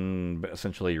then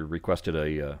essentially requested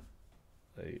a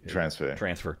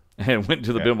transfer and went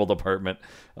to the Pinball department.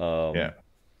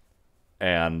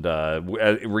 And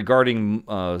regarding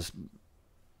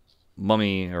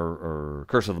Mummy or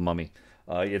Curse of the Mummy,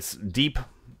 it's Deep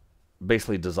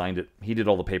basically designed it. He did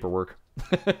all the paperwork.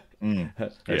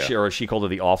 She called it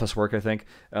the office work, I think.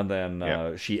 And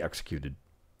then she executed.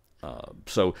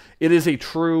 So it is a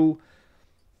true,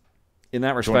 in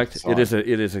that respect, it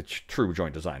is a true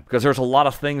joint design. Because there's a lot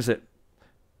of things that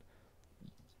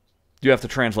you have to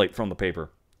translate from the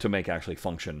paper to make actually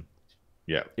function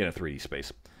in a 3D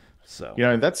space. So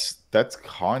that's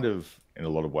kind of, in a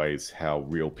lot of ways, how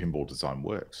real pinball design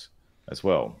works as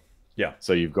well. Yeah.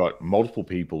 So you've got multiple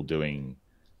people doing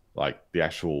like the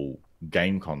actual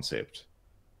game concept,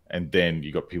 and then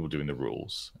you've got people doing the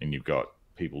rules, and you've got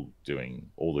people doing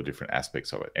all the different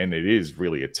aspects of it. And it is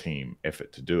really a team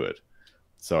effort to do it.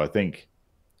 So I think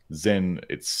Zen,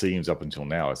 it seems up until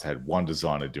now, has had one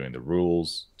designer doing the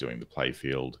rules, doing the play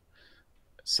field.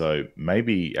 So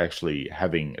maybe actually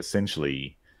having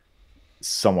essentially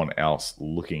someone else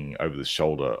looking over the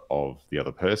shoulder of the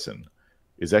other person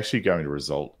is actually going to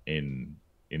result in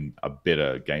a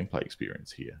better gameplay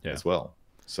experience here as well.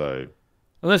 So,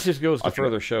 and this just goes to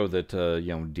further show that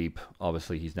Deep,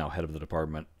 obviously he's now head of the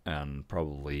department and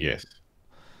probably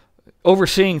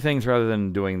overseeing things rather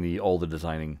than doing all the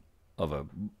designing of a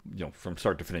from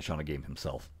start to finish on a game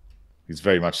himself. He's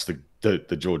very much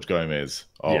the George Gomez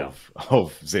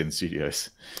of Zen Studios.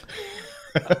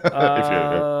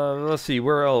 Let's see,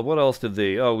 what else did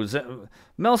they?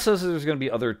 Mel says there's going to be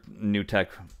other new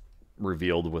tech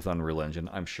revealed with Unreal Engine.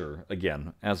 I'm sure.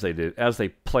 Again, as they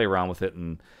play around with it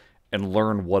and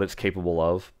learn what it's capable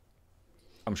of,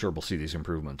 I'm sure we'll see these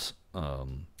improvements. Pop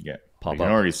you can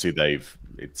already see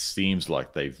it seems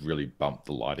like they've really bumped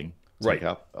the lighting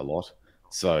up a lot.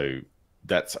 So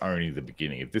that's only the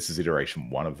beginning. If this is iteration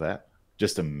 1 of that,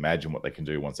 just imagine what they can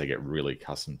do once they get really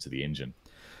accustomed to the engine.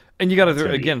 And you got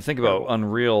to again think about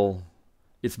Unreal.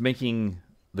 It's making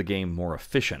the game more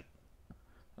efficient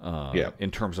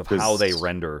in terms of how they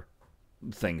render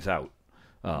things out.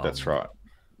 That's right,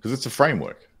 because it's a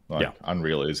framework.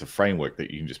 Unreal is a framework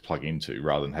that you can just plug into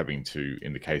rather than having to,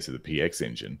 in the case of the PX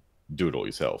engine, do it all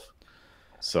yourself.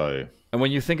 So, and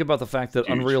when you think about the fact that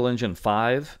Unreal Engine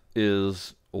 5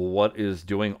 is what is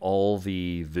doing all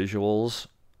the visuals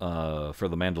for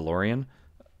The Mandalorian,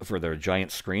 for their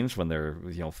giant screens when they're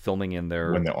filming in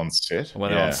their when they're on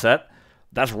set,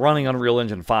 that's running Unreal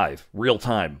Engine 5 real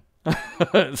time.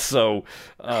 So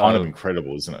kind of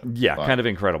incredible, isn't it? Yeah, kind of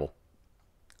incredible.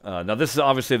 Now this is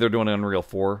obviously they're doing Unreal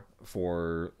 4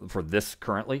 for this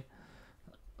currently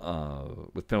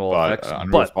with Pinball FX.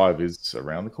 Unreal 5 is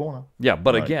around the corner. Yeah,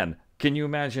 but again, can you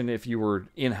imagine if you were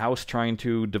in-house trying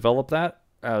to develop that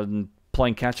and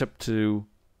playing catch-up to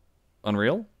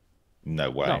Unreal?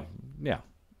 No way. No. Yeah.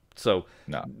 So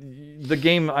the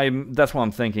game, that's what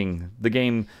I'm thinking. The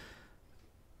game,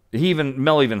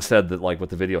 Mel even said that like with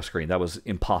the video screen, that was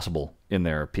impossible in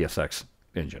their PSX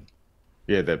engine.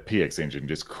 Yeah, that PX engine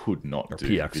just could not do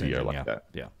PX video engine, like that.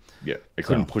 Yeah. It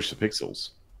couldn't push the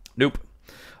pixels. Nope.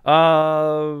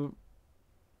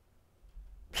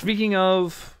 Speaking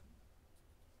of,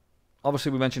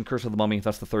 obviously we mentioned Curse of the Mummy.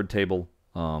 That's the third table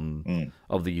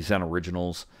of the Zen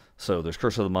originals. So there's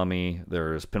Curse of the Mummy,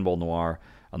 there's Pinball Noir,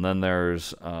 and then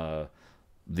there's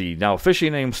the now officially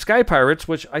named Sky Pirates,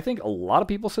 which I think a lot of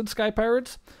people said Sky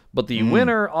Pirates, but the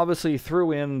winner obviously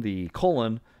threw in the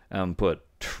colon and put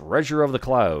Treasure of the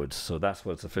Clouds. So that's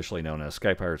what it's officially known as,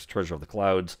 Sky Pirates Treasure of the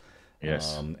Clouds.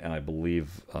 Yes. And I believe,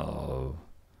 what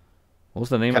was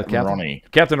the name Captain of the Ronnie?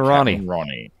 Captain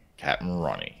Ronnie. Captain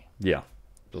Ronnie. Yeah.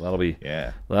 So that'll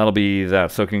be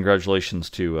that. So congratulations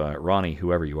to Ronnie,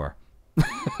 whoever you are.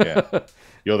 Yeah.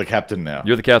 You're the captain now.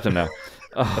 You're the captain now.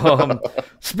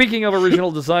 Speaking of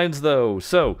original designs, though,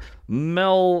 so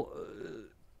Mel,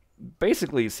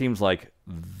 basically it seems like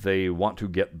they want to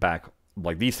get back,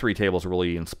 like these 3 tables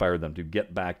really inspired them to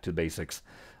get back to basics,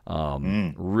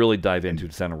 really dive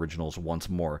into Zen originals once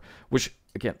more, which,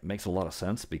 again, makes a lot of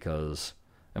sense because,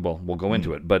 well, we'll go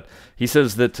into it, but he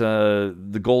says that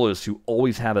the goal is to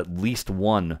always have at least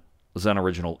one Zen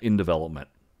original in development,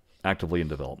 actively in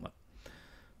development.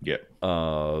 Yep.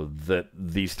 That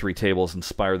these 3 tables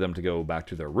inspire them to go back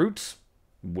to their roots,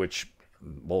 which,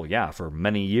 well, yeah, for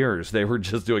many years they were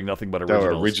just doing nothing but originals. They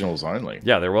were originals only.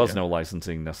 Yeah, there was no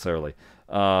licensing necessarily.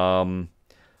 And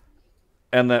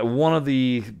that one of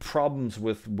the problems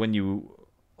with when you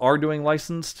are doing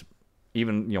licensed,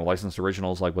 even licensed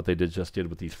originals like what they just did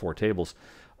with these 4 tables,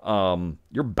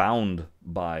 you're bound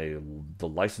by the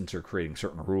licensor creating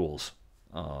certain rules.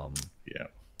 Yeah.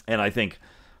 And I think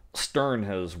Stern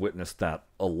has witnessed that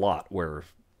a lot, where,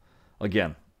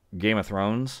 again, Game of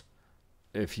Thrones,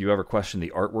 if you ever question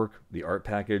the artwork, the art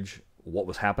package, what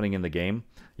was happening in the game,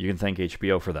 you can thank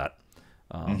HBO for that.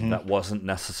 That wasn't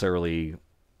necessarily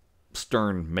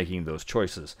Stern making those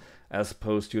choices, as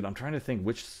opposed to, and I'm trying to think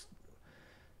which, it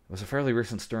was a fairly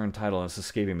recent Stern title, and it's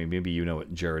escaping me, maybe you know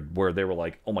it, Jared, where they were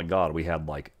like, oh my god, we had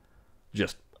like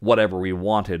just whatever we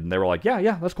wanted, and they were like,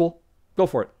 yeah, that's cool, go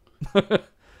for it.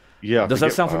 Yeah. Does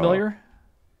that sound familiar?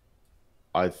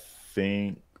 I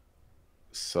think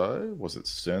so. Was it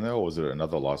Stern or was it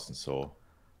another licensor?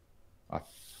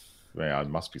 It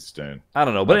must be Stern. I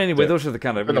don't know, but anyway, those are the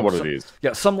kind of. I don't know what it is.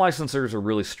 Yeah, some licensors are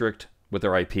really strict with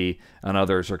their IP, and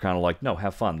others are kind of like, no,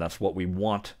 have fun. That's what we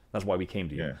want. That's why we came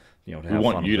to you. Yeah. To we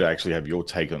want you to actually have your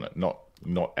take on it, not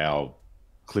our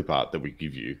clip art that we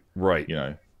give you. Right.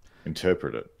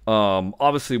 Interpret it.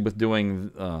 Obviously, with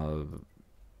doing.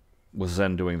 With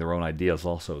Zen doing their own ideas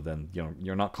also, then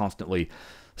you're not constantly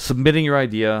submitting your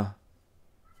idea,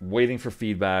 waiting for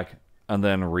feedback, and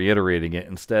then reiterating it.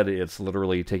 Instead, it's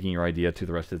literally taking your idea to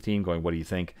the rest of the team, going, what do you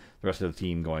think? The rest of the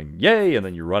team going, yay, and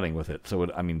then you're running with it. So,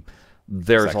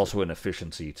 there's also an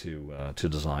efficiency to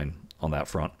design on that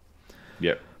front.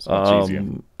 Yep, it's much easier.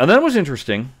 And then it was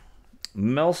interesting.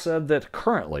 Mel said that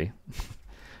currently,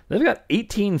 they've got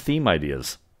 18 theme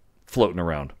ideas floating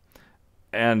around.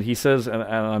 And he says, and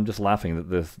I'm just laughing, that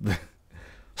this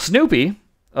Snoopy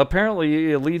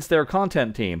apparently leads their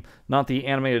content team. Not the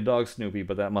animated dog Snoopy,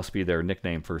 but that must be their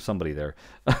nickname for somebody there.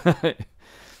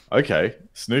 Okay,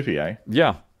 Snoopy, eh?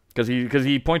 Yeah, because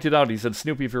he pointed out, he said,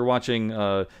 Snoopy, if you're watching,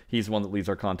 he's the one that leads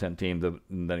our content team.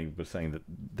 And then he was saying that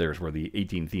there's where the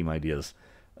 18 theme ideas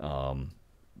that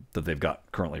they've got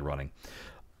currently running.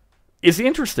 It's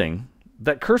interesting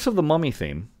that Curse of the Mummy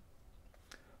theme,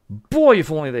 boy, if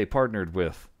only they partnered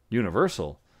with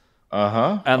Universal.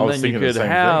 And then you could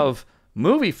have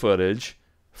movie footage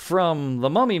from the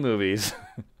Mummy movies.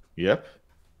 Yep.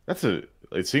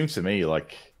 It seems to me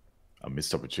like a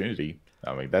missed opportunity.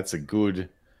 That's a good,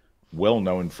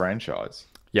 well-known franchise.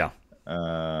 Yeah.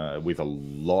 With a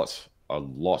lot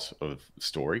of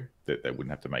story that they wouldn't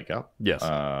have to make up. Yes.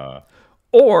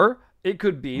 Or it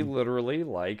could be literally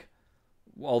like,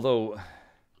 although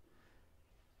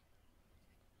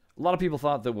a lot of people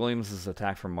thought that Williams'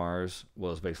 Attack from Mars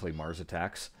was basically Mars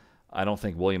Attacks. I don't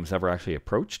think Williams ever actually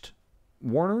approached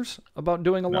Warner's about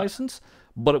doing a license,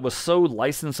 but it was so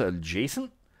license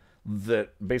adjacent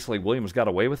that basically Williams got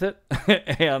away with it.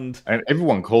 and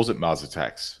everyone calls it Mars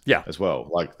Attacks. Yeah. As well.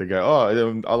 Like they go,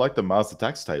 oh, I like the Mars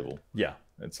Attacks table. Yeah.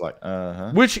 It's like,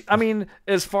 Which,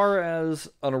 as far as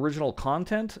an original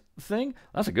content thing,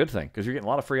 that's a good thing, because you're getting a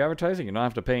lot of free advertising. You don't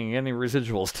have to pay any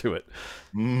residuals to it.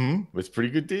 It's a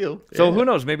pretty good deal. So who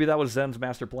knows? Maybe that was Zen's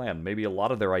master plan. Maybe a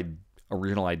lot of their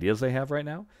original ideas they have right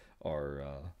now are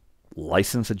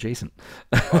license adjacent.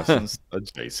 License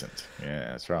adjacent.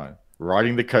 Yeah, that's right.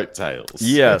 Riding the coattails.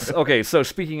 Yes. Okay, so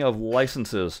speaking of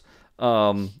licenses,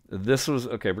 this was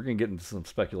okay. We're gonna get into some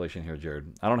speculation here,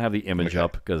 Jared. I don't have the image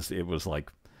up because it was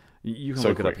like you can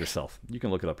look it up yourself. You can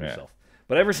look it up yourself.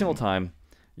 But every single time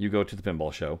you go to the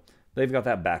Pinball Show, they've got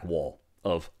that back wall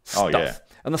of stuff,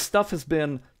 and the stuff has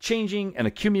been changing and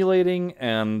accumulating,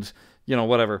 and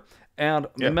whatever. And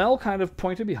Mel kind of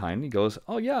pointed behind. And he goes,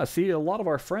 "Oh yeah, see, a lot of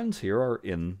our friends here are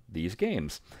in these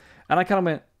games," and I kind of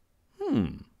went,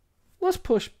 let's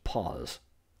push pause.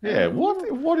 Yeah,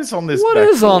 what is on this? What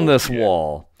is on this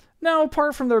wall? Now,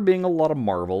 apart from there being a lot of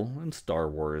Marvel and Star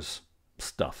Wars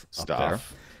stuff up there,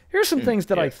 here's some things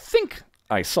that I think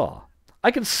I saw.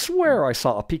 I can swear I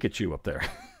saw a Pikachu up there.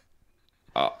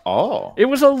 Oh. It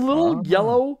was a little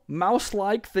yellow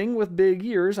mouse-like thing with big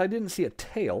ears. I didn't see a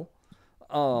tail.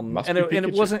 And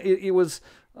it wasn't. It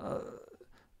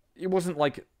wasn't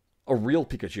like a real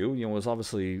Pikachu. You know, it was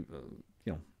obviously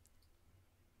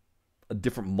a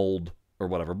different mold or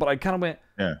whatever. But I kind of went,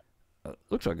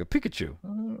 looks like a Pikachu.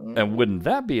 And wouldn't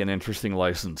that be an interesting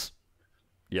license?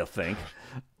 You think?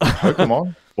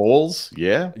 Pokemon balls,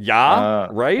 yeah,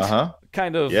 right.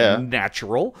 Kind of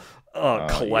natural.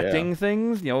 Collecting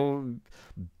things,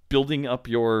 building up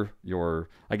your.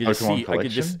 I can just see.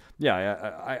 Collection?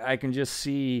 I can just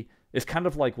see. It's kind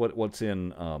of like what's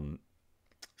in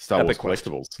Star Wars Epic Quest.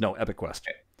 collectibles. No, Epic Quest,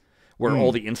 where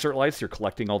all the insert lights. You're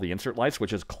collecting all the insert lights,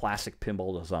 which is classic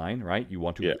pinball design, right? You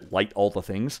want to light all the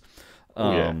things.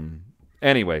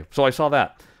 Anyway, so I saw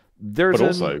that. There's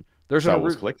Star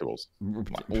Wars collectibles.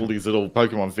 All these little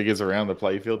Pokemon figures around the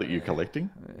playfield that you're collecting.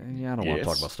 Yeah, I don't want to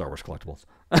talk about Star Wars collectibles.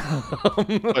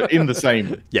 But in the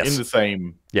same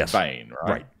vein,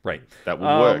 right? Right. That would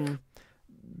work.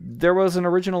 There was an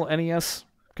original NES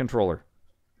controller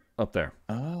up there.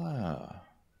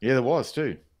 Yeah, there was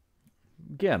too.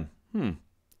 Again,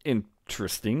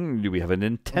 interesting. Do we have a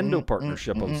Nintendo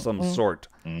partnership of some sort?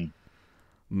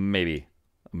 Maybe.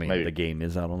 I mean, the game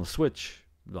is out on the Switch.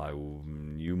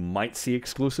 You might see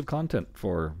exclusive content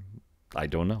for, I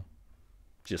don't know.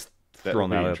 Just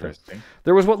throwing that out there.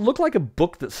 There was what looked like a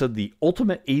book that said the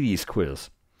Ultimate 80s Quiz.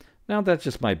 Now, that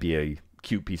just might be a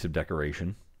cute piece of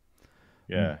decoration.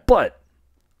 Yeah. But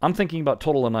I'm thinking about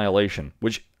Total Annihilation,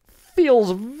 which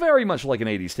feels very much like an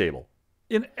 80s table.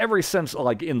 In every sense,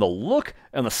 like in the look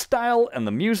and the style and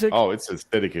the music. Oh, its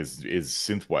aesthetic is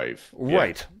synthwave.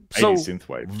 Right. Yeah. So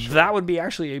synthwave. Sure. That would be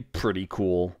actually a pretty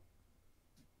cool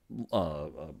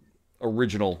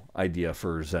original idea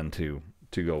for Zen to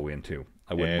go into.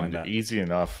 I wouldn't mind that. Easy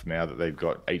enough now that they've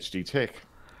got HD tech.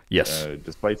 Yes.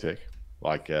 Display tech.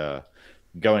 Like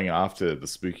going after the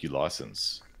Spooky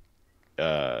license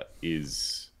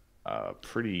is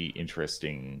pretty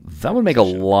interesting. That would make a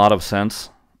lot of sense.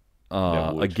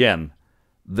 Again,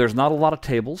 there's not a lot of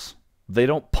tables. They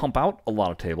don't pump out a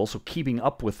lot of tables, so keeping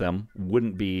up with them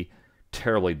wouldn't be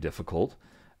terribly difficult.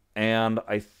 And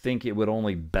I think it would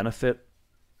only benefit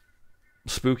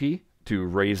Spooky to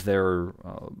raise their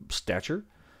stature.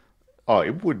 Oh,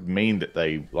 it would mean that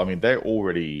they're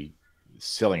already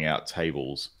selling out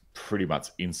tables pretty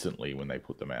much instantly when they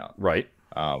put them out. Right.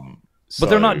 But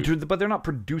they're not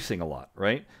producing a lot,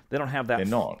 right? They don't have that. They're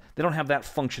not. They don't have that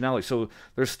functionality. So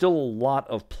there's still a lot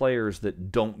of players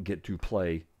that don't get to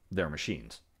play their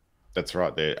machines. That's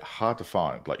right. They're hard to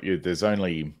find. Like the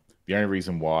only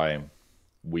reason why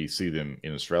we see them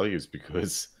in Australia is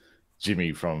because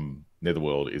Jimmy from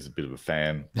Netherworld is a bit of a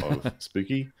fan of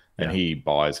Spooky, and he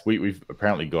buys. We've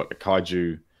apparently got a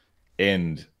kaiju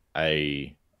and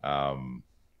a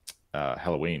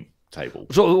Halloween table.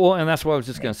 So, and that's what I was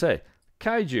just gonna say.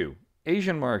 Kaiju,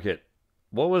 Asian market.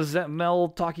 What was that Mel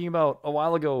talking about a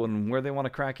while ago, and where they want to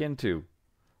crack into?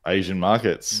 Asian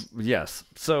markets. Yes.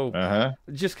 So,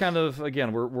 just kind of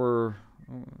again, we're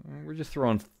just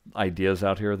throwing ideas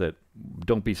out here that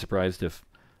don't be surprised if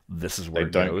this is where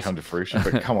they don't come to fruition.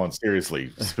 But come on,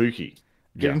 seriously, Spooky.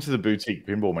 Get into the boutique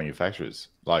pinball manufacturers.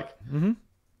 Like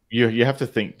you have to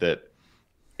think that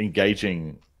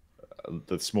engaging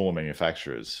the smaller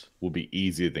manufacturers will be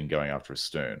easier than going after a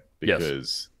Stern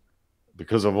because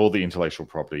of all the intellectual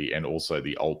property and also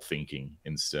the old thinking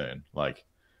in Stern. Like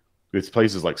with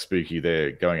places like Spooky,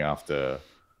 they're going after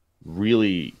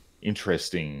really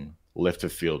interesting left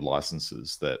of field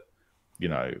licenses that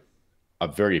are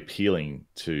very appealing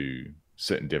to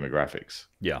certain demographics.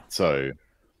 Yeah. So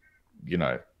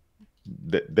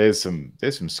there's some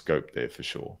scope there for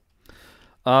sure.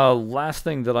 Last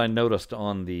thing that I noticed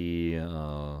on the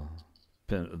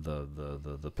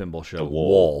Pinball Show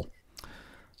wall,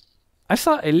 I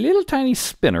saw a little tiny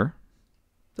spinner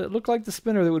that looked like the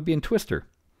spinner that would be in Twister.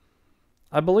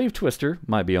 I believe Twister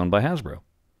might be owned by Hasbro.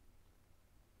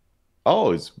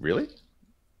 Oh, is really?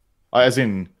 As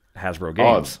in Hasbro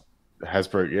Games.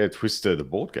 Hasbro, Twister, the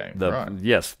board game. Right.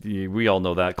 Yes, we all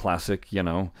know that classic.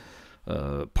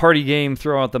 Party game.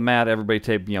 Throw out the mat.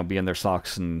 Everybody be in their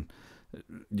socks and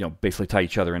basically tie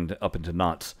each other up into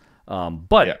knots.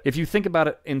 But if you think about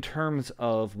it in terms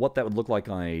of what that would look like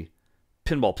on a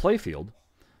pinball playfield,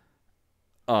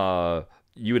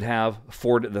 you would have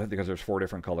because there's 4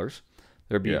 different colors.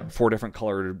 There'd be 4 different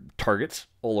colored targets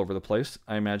all over the place,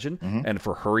 I imagine. Mm-hmm. And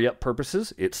for hurry-up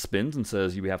purposes, it spins and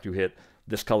says you have to hit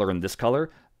this color and this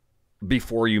color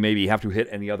before you maybe have to hit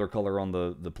any other color on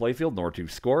the playfield in order to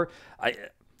score.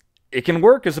 It can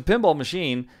work as a pinball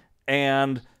machine,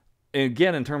 and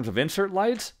again, in terms of insert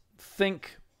lights,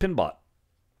 think Pinbot.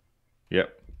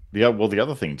 Yep. Well, the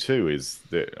other thing too is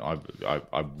that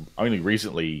I've only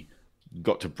recently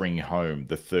got to bring home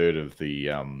the third of the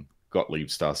Gottlieb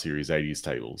Star Series 80s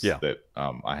tables that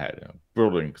I had.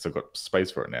 Brought in because I've got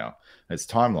space for it now. And it's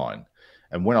Timeline.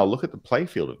 And when I look at the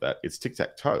playfield of that, it's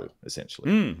tic-tac-toe,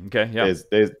 essentially. Okay, yeah.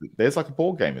 There's like a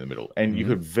board game in the middle. And you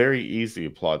could very easily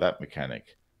apply that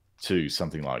mechanic to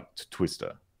something like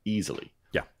Twister. Easily.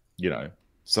 Yeah. You know.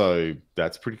 So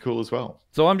that's pretty cool as well.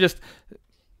 So I just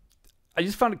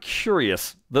found it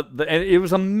curious that and it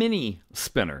was a mini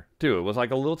spinner, too. It was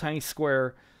like a little tiny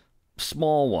square,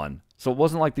 small one. So it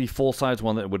wasn't like the full-size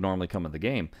one that would normally come in the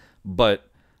game. But,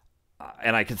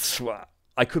 and I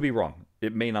could be wrong.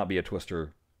 It may not be a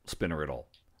Twister spinner at all.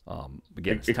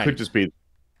 Again, it could just be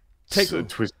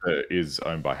Twister is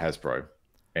owned by Hasbro,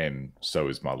 and so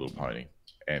is My Little Pony,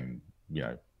 and you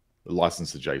know,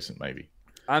 license adjacent maybe.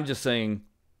 I'm just saying,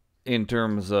 in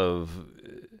terms of,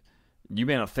 you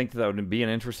may not think that would be an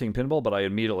interesting pinball, but I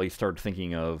immediately started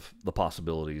thinking of the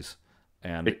possibilities.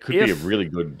 And it could be a really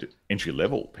good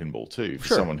entry-level pinball too for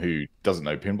someone who doesn't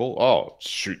know pinball. Oh,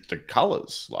 shoot the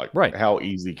colors! Like, how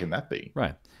easy can that be?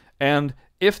 Right. And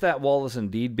if that wall is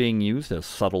indeed being used as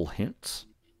subtle hints,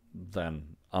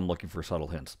 then I'm looking for subtle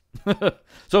hints.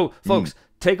 So, folks,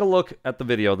 take a look at the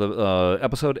video, the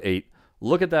episode 8.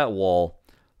 Look at that wall.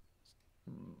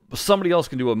 Somebody else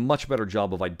can do a much better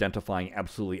job of identifying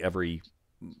absolutely every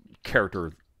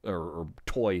character or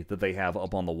toy that they have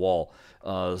up on the wall.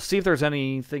 See if there's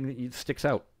anything that sticks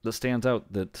out, that stands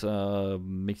out, that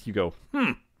makes you go,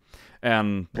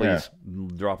 And please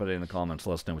drop it in the comments.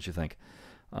 Let us know what you think.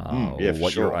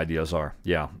 What your ideas are.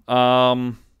 Yeah.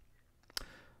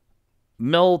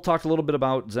 Mel talked a little bit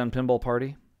about Zen Pinball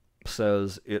Party.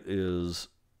 Says it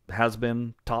has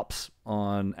been tops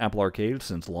on Apple Arcade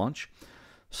since launch.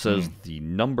 Says the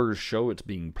numbers show it's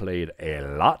being played a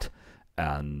lot,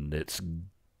 and it's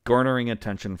garnering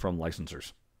attention from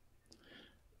licensors.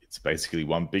 It's basically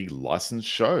one big licensed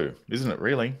show, isn't it,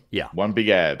 really? Yeah. One big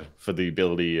ad for the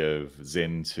ability of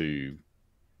Zen to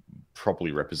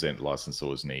properly represent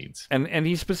licensors' needs. And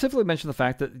he specifically mentioned the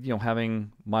fact that,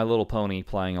 having My Little Pony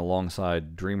playing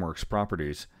alongside DreamWorks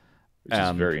properties. Which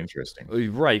is very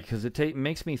interesting. Right, because it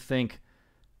makes me think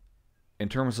in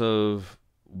terms of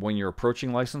when you're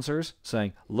approaching licensors,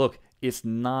 saying, look, it's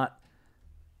not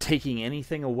taking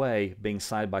anything away being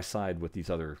side by side with these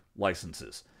other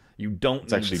licenses. You don't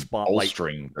need actually spotlight.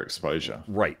 Bolstering their exposure.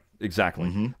 Right,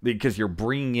 exactly. Because you're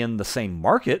bringing in the same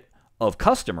market of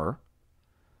customer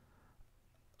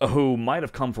who might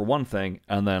have come for one thing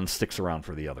and then sticks around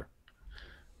for the other.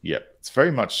 Yeah, it's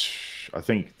very much, I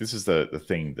think this is the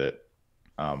thing that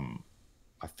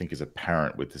I think is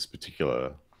apparent with this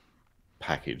particular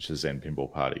package, the Zen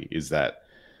Pinball Party, is that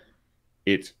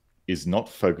it is not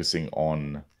focusing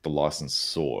on the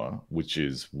licensor, which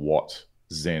is what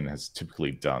Zen has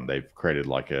typically done. They've created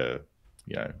like a,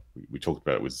 we talked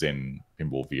about it with Zen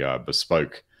Pinball VR,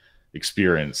 bespoke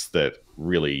experience that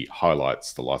really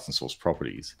highlights the licensor's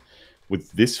properties.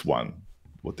 With this one,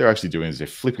 what they're actually doing is they're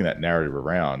flipping that narrative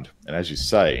around. And as you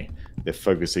say, they're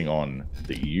focusing on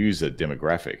the user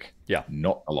demographic,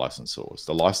 not the licensors.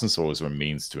 The licensors are a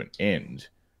means to an end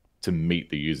to meet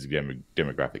the user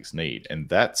demographics need. And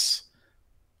that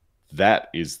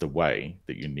is the way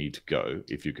that you need to go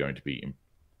if you're going to be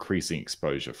increasing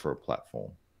exposure for a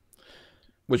platform.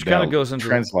 Which kind of goes into...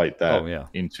 Translate that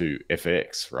into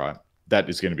FX, right? That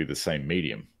is going to be the same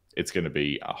medium. It's going to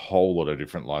be a whole lot of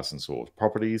different licensor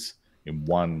properties in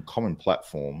one common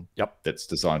platform that's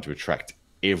designed to attract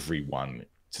everyone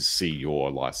to see your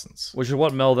license. Which is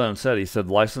what Mel then said. He said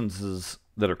licenses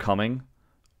that are coming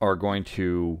are going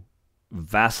to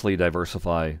vastly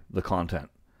diversify the content,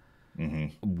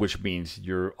 which means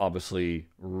you're obviously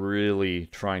really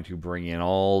trying to bring in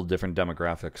all different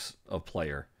demographics of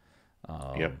player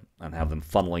and have them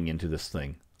funneling into this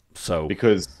thing. So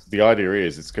because the idea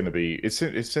is it's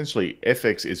essentially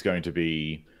FX is going to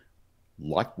be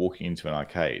like walking into an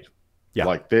arcade. Yeah.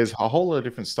 Like there's a whole lot of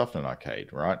different stuff in an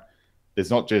arcade, right?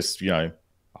 There's not just, a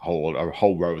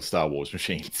whole row of Star Wars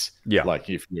machines. Yeah. Like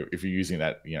if you're using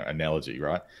that, analogy,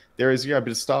 right? There is, a bit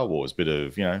of Star Wars, bit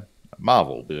of,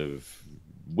 Marvel, bit of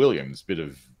Williams, bit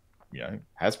of,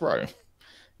 Hasbro,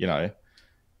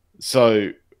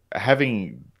 So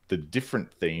having the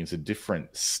different themes and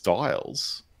different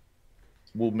styles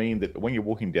will mean that when you're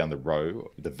walking down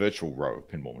the virtual row of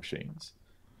pinball machines,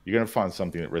 you're going to find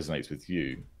something that resonates with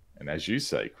you. And as you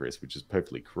say, Chris, which is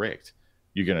perfectly correct,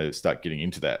 you're going to start getting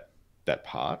into that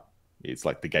part. It's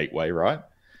like the gateway, right?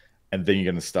 And then you're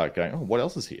going to start going, oh, what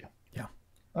else is here? Yeah.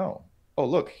 Oh, oh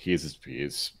look, here's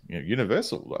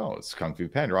Universal. Oh, it's Kung Fu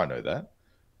Panda. I know that.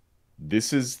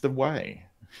 This is the way.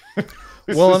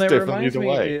 This well, is and it definitely reminds the me,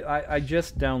 way. I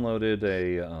just downloaded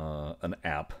an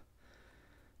app.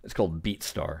 It's called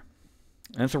BeatStar,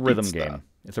 and it's a rhythm game.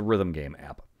 It's a rhythm game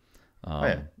app.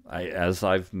 As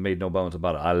I've made no bones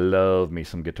about it, I love me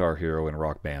some Guitar Hero and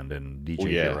Rock Band and DJ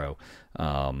Hero.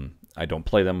 I don't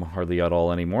play them hardly at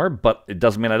all anymore, but it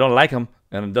doesn't mean I don't like them,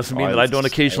 and it doesn't mean that I don't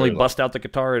occasionally bust out the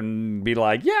guitar and be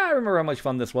like, yeah, I remember how much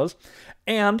fun this was.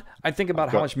 And I think about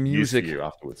how much music... you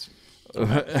afterwards.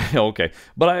 Okay.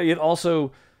 But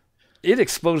it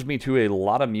exposed me to a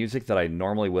lot of music that I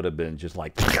normally would have been just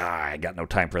like, I got no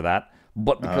time for that.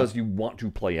 But because you want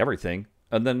to play everything,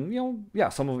 and then,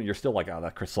 some of them you're still like, oh,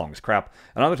 that song is crap.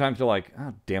 And other times you're like,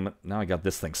 oh, damn it, now I got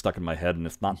this thing stuck in my head, and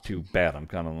it's not too bad. I'm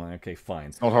kind of like, okay, fine.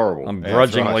 It's not horrible. I'm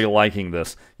grudgingly liking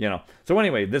this, So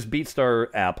anyway, this BeatStar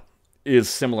app is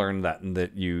similar in that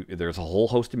there's a whole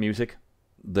host of music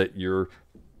that you're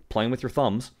playing with your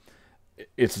thumbs.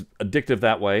 It's addictive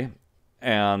that way,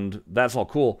 and that's all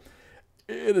cool.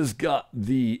 It has got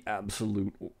the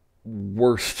absolute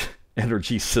worst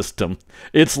energy system.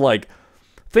 It's like,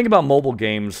 think about mobile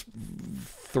games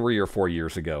 3 or 4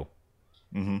 years ago,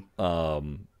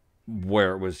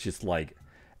 where it was just like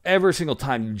every single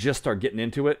time you just start getting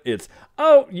into it, it's,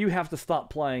 oh, you have to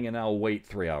stop playing and now wait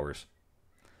 3 hours.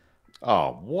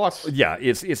 Oh, what? Yeah,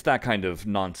 it's that kind of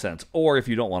nonsense. Or if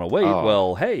you don't want to wait,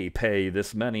 well, hey, pay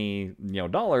this many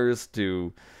dollars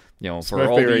to for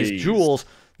all these jewels.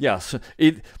 Yes,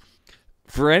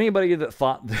 for anybody that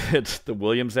thought that the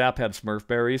Williams app had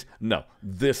Smurfberries, no,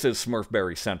 this is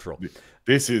Smurfberry Central.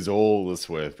 This is all the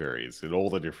Smurfberries and all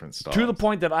the different stars. To the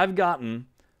point that I've gotten,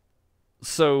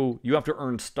 so you have to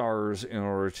earn stars in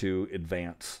order to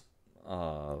advance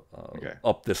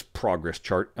up this progress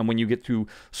chart. And when you get to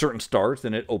certain stars,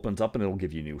 then it opens up and it'll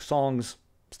give you new songs,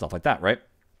 stuff like that, right?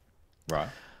 Right.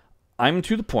 I'm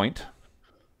to the point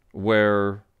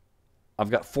where I've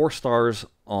got 4 stars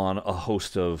on a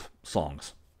host of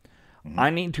songs. I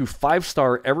need to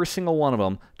 5-star every single one of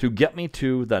them to get me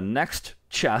to the next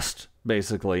chest,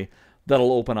 basically,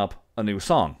 that'll open up a new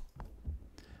song.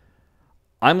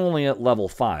 I'm only at level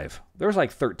 5. There's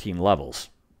like 13 levels.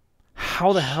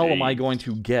 How the hell am I going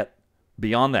to get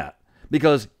beyond that?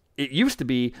 Because it used to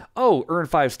be, earn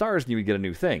 5 stars and you would get a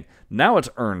new thing. Now it's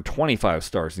earn 25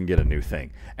 stars and get a new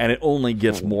thing. And it only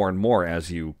gets more and more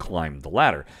as you climb the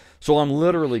ladder. So I'm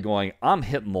literally going, I'm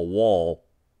hitting the wall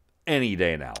any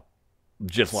day now.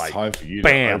 Just like, time for you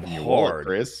bam, to open your hard, wallet,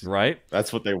 Chris. Right?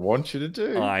 That's what they want you to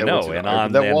do. I know, and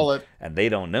I'm that wallet, and they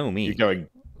don't know me. You're going,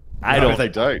 they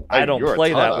don't. I don't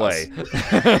play that way.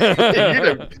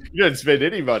 you don't spend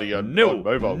any money on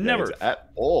mobile games at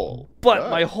all.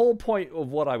 But my whole point of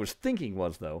what I was thinking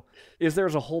was, though, is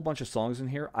there's a whole bunch of songs in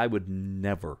here I would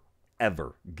never,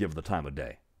 ever give the time of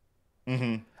day.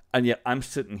 And yet I'm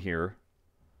sitting here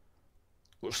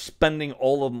spending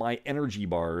all of my energy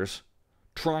bars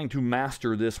trying to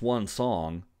master this one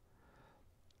song,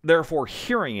 therefore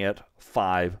hearing it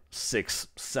 5, 6,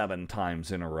 7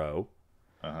 times in a row.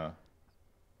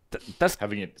 That's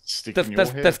having it stick in your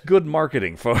head. That's good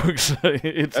marketing, folks.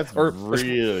 That's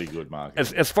really good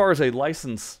marketing. As far as a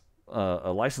licensor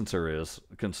is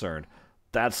concerned,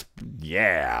 that's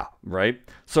right.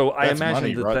 So I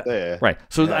imagine money right there. Right.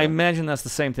 So I imagine that's the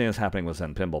same thing that's happening with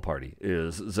Zen Pinball Party.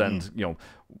 Is Zen,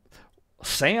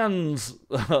 sans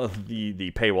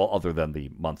the paywall, other than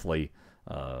the monthly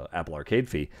Apple Arcade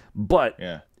fee, but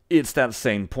it's that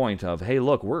same point of, hey,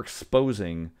 look, we're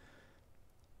exposing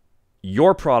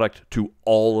your product to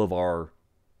all of our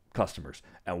customers,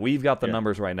 and we've got the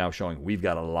numbers right now showing we've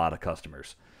got a lot of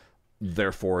customers.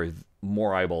 Therefore,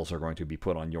 more eyeballs are going to be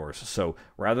put on yours. So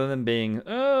rather than being,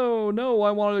 oh no,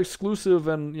 I want an exclusive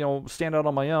and stand out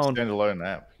on my own, standalone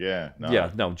app,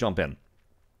 jump in.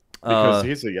 Because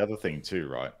here's the other thing too,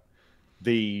 right?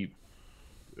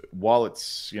 While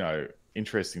it's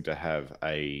interesting to have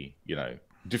a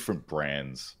different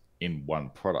brands in one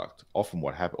product, often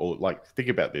what happens, or like think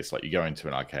about this, like you go into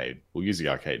an arcade. We'll use the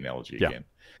arcade analogy again.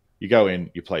 You go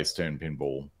in, you play Stern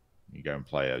Pinball, you go and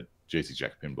play a Jersey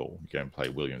Jack Pinball, you go and play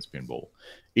Williams Pinball.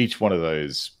 Each one of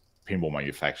those pinball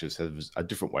manufacturers has a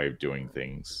different way of doing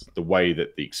things. The way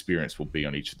that the experience will be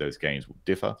on each of those games will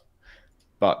differ.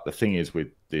 But the thing is, with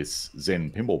this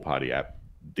Zen Pinball Party app,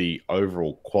 the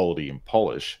overall quality and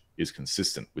polish is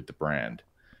consistent with the brand.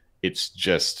 It's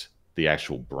just the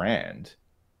actual brand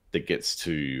that gets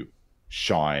to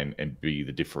shine and be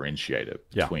the differentiator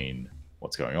between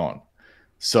what's going on.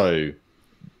 So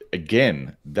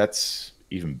again, that's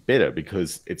even better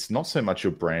because it's not so much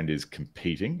your brand is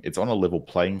competing. It's on a level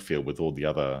playing field with all the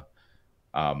other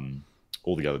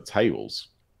all the other tables,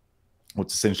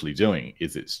 what's essentially doing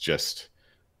is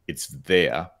it's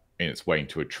there and it's waiting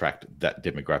to attract that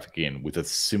demographic in with a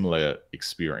similar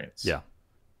experience. Yeah.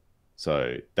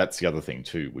 So that's the other thing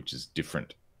too, which is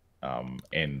different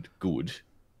and good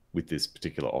with this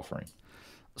particular offering.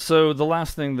 So the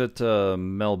last thing that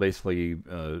Mel basically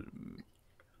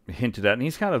hinted at, and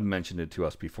he's kind of mentioned it to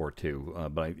us before too,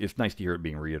 but it's nice to hear it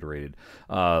being reiterated.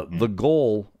 The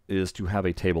goal is to have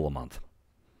a table a month.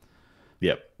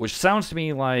 Yep. Which sounds to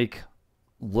me like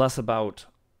less about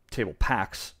table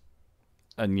packs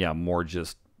and more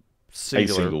just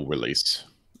singular. A single release.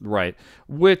 Right.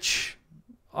 Which,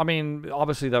 I mean,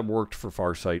 obviously that worked for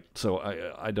Farsight, so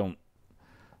I don't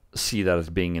see that as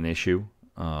being an issue.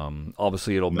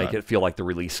 Obviously it'll make it feel like the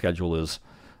release schedule is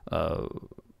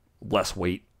less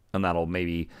weight, and that'll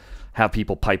maybe have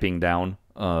people piping down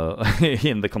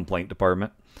in the complaint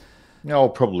department. No,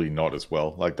 probably not as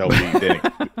well. Like they'll be then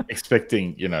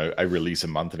expecting, a release a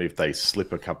month, and if they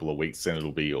slip a couple of weeks, then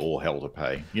it'll be all hell to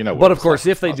pay. But of course,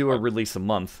 if they do a release a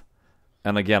month,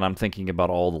 and again, I'm thinking about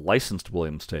all the licensed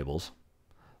Williams tables,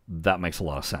 that makes a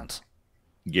lot of sense.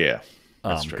 Yeah,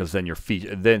 that's true. Because then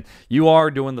then you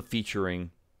are doing the featuring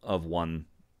of one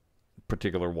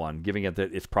particular one, giving it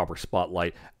its proper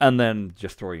spotlight, and then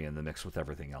just throwing it in the mix with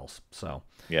everything else. So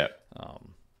yeah.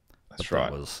 That's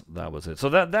right. That was it. So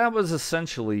that was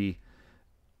essentially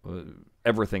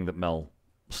everything that Mel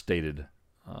stated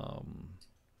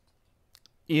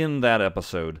in that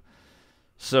episode.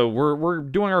 So we're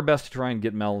doing our best to try and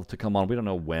get Mel to come on. We don't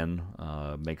know when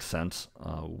makes sense.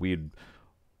 We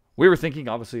were thinking,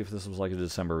 obviously, if this was like a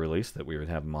December release, that we would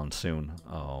have him on soon.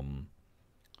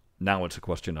 Now it's a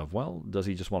question of, well, does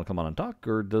he just want to come on and talk,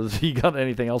 or does he got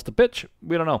anything else to pitch?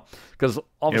 We don't know, because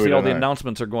obviously all the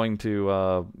announcements are going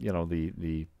to,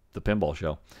 the Pinball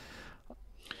Show.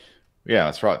 Yeah,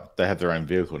 that's right. They have their own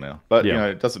vehicle now, but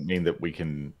it doesn't mean that we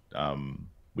can,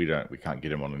 we can't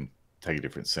get him on and take a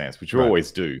different stance, which we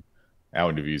always do.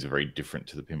 Our interviews are very different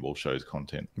to the Pinball Show's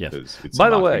content. Yes. It's by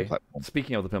the way,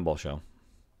 speaking of the Pinball Show,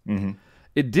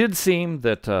 it did seem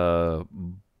that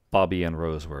Bobby and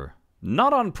Rose were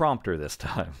not on prompter this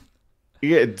time.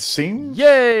 Yeah, it seems.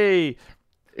 Yay!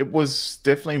 It was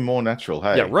definitely more natural.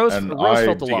 Hey, yeah, Rose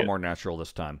felt a lot more natural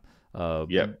this time.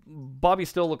 Yeah, Bobby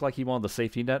still looked like he wanted the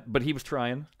safety net, but he was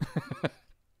trying.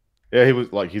 Yeah, he was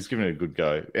he's giving it a good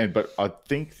go, but I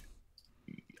think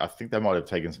they might have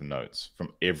taken some notes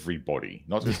from everybody,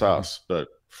 not just us, but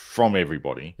from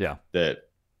everybody. Yeah, that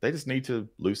they just need to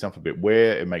loosen up a bit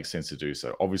where it makes sense to do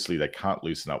so. Obviously, they can't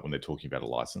loosen up when they're talking about a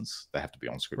license. They have to be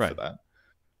on script for that.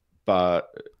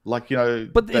 But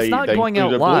but it's not going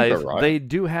out live. Right? They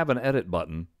do have an edit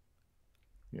button.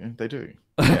 Yeah, they do.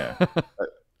 Yeah,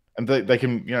 and they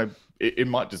can. It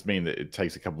might just mean that it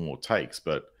takes a couple more takes,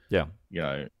 but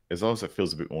as long as it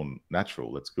feels a bit more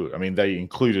natural, that's good. I mean, they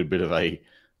included a bit of a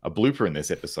blooper in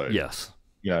this episode. Yes,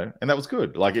 and that was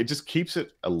good. Like, it just keeps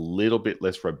it a little bit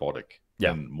less robotic.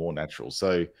 And more natural.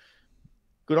 So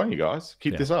good on you guys.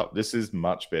 Keep this up. This is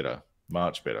much better.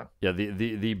 Much better. Yeah,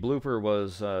 the blooper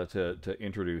was to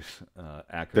introduce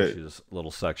Akosh's little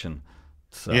section.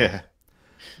 So yeah.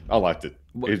 I liked it.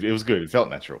 It was good. It felt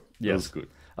natural. Yes. It was good.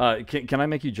 Can I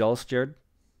make you jealous, Jared?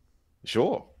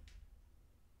 Sure.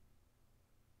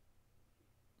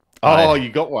 Oh, you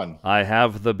got one. I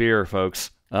have the beer, folks.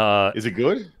 Is it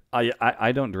good?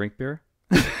 I don't drink beer.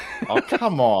 Oh,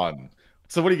 come on.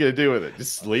 So what are you going to do with it?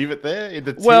 Just leave it there in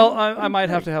the tin? Well, I might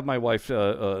have to have my wife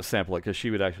sample it, because she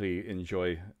would actually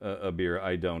enjoy a beer.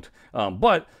 I don't.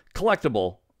 But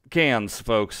collectible cans,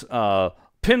 folks. Pinball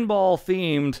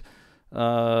themed.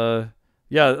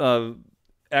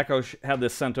 Akosh had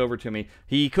this sent over to me.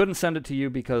 He couldn't send it to you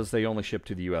because they only ship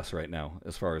to the U.S. right now,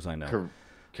 as far as I know.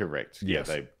 Correct. Yes.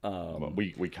 Yeah,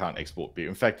 we can't export beer.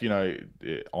 In fact,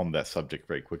 on that subject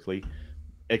very quickly,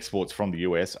 exports from the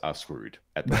US are screwed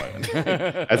at the moment.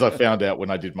 As I found out when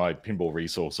I did my pinball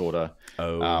resource order,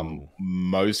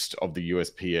 most of the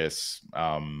USPS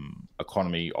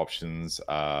economy options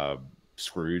are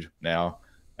screwed now.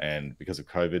 And because of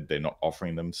COVID, they're not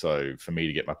offering them. So for me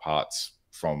to get my parts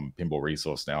from Pinball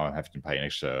Resource now, I have to pay an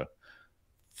extra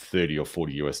 $30 or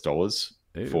 $40 US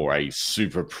for a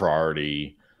super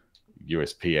priority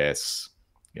USPS,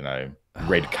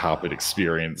 red carpet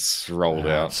experience rolled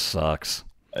out. Sucks.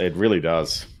 It really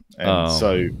does. And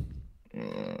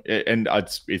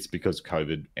it's because of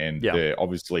COVID, and they're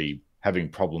obviously having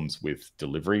problems with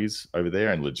deliveries over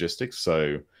there and logistics.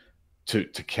 So to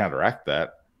counteract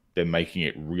that, they're making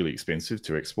it really expensive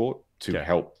to export to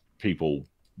help people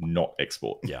not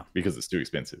export. Yeah, because it's too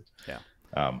expensive. Yeah.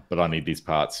 But I need these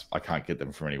parts. I can't get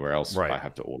them from anywhere else. Right. I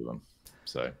have to order them.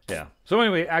 So yeah. So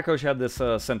anyway, Akosh had this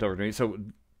sent over to me. So,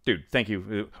 dude, thank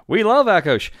you. We love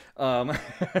Akosh.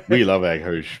 We love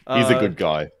Akosh. He's a good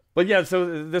guy. But yeah,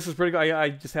 so this is pretty good. I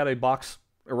just had a box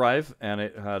arrive, and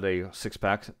it had a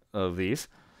 6-pack of these.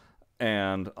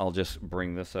 And I'll just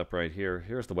bring this up right here.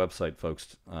 Here's the website,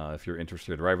 folks, if you're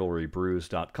interested,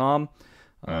 rivalrybrews.com.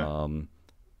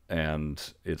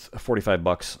 And it's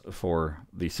 $45 for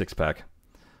the 6-pack.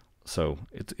 So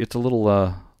it's a little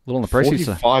on the pricey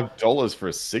side. $45 for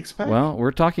a 6-pack? Well,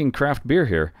 we're talking craft beer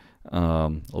here.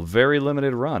 A very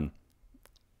limited run.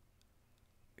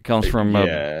 It comes from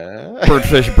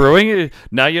Birdfish Brewing.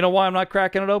 Now you know why I'm not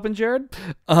cracking it open, Jared.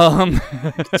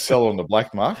 Sell on the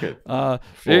black market.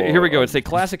 Here we go. It's a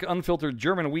classic unfiltered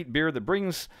German wheat beer that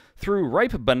brings through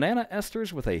ripe banana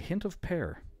esters with a hint of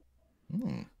pear.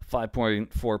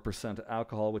 5.4%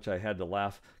 alcohol, which I had to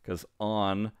laugh because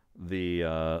on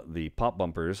the pop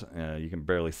bumpers, you can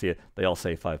barely see it. They all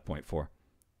say 5.4.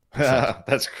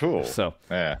 That's cool. So,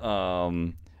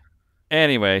 yeah.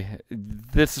 Anyway,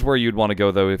 this is where you'd want to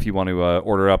go, though, if you want to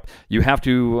order up. You have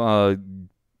to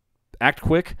act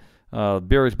quick.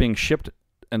 Beer is being shipped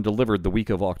and delivered the week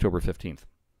of October 15th.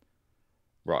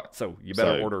 Right. So you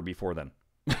better order before then.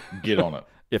 Get on it.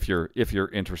 If you're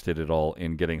interested at all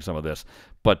in getting some of this.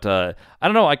 But I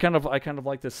don't know. I kind of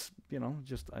like this.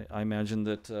 Just I imagine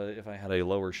that if I had a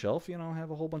lower shelf,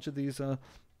 have a whole bunch of these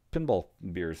pinball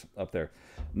beers up there.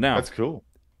 Now that's cool.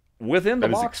 Within the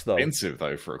box, though, expensive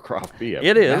though for a craft beer.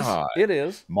 It is. It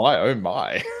is. My oh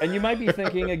my. And you might be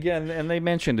thinking again, and they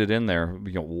mentioned it in there.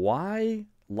 Why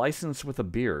license with a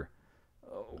beer?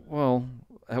 Well,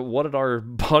 what did our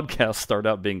podcast start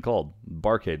out being called?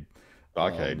 BlahCade.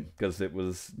 BlahCade. Because it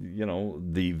was,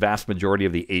 the vast majority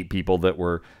of the 8 people that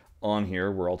were on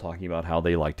here were all talking about how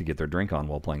they like to get their drink on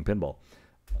while playing pinball.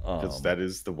 Because that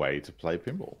is the way to play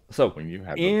pinball. So when you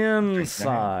have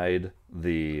inside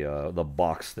the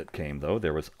box that came, though,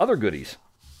 there was other goodies.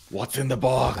 What's in the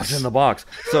box? What's in the box?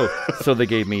 So they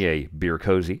gave me a beer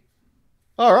cozy.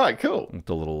 All right, cool. With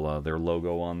the little their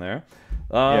logo on there.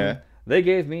 They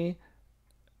gave me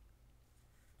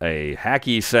a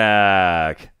hacky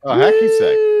sack. Oh, hacky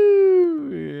sack.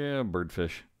 Yeah,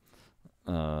 birdfish.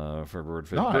 For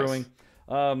Birdfish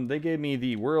Brewing. They gave me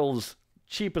the world's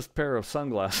cheapest pair of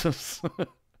sunglasses.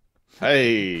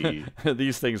 Hey.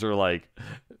 These things are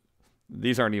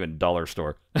these aren't even dollar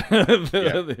store. They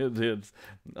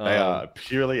are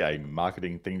purely a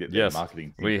marketing thing that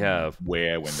marketing we have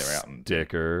wear when they're out.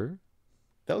 Sticker.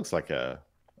 That looks like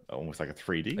almost like a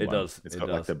 3D It one. does. It's got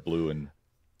like the blue and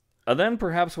then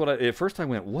perhaps at first I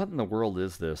went, what in the world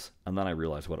is this? And then I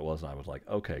realized what it was, and I was like,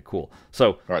 okay, cool.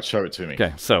 So, all right, show it to me.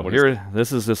 Okay, so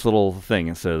this is this little thing.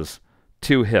 It says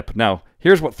 2 hip. Now,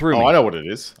 here's what threw me. Oh, I know what it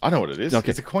is. Okay.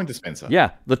 It's a coin dispenser.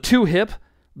 Yeah, the 2 hip.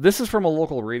 This is from a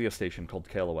local radio station called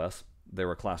KLOS. They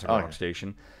were a classic rock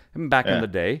station. And back in the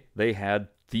day, they had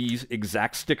these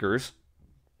exact stickers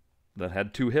that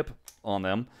had 2 hip on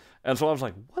them. And so I was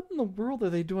like, what in the world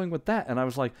are they doing with that? And I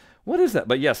was like, what is that?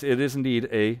 But yes, it is indeed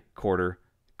a quarter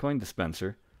coin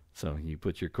dispenser. So you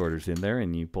put your quarters in there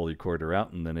and you pull your quarter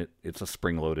out, and then it's a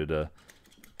spring-loaded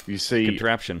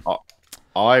contraption.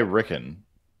 I reckon,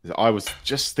 I was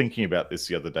just thinking about this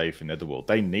the other day for Netherworld.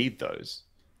 They need those.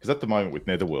 Because at the moment with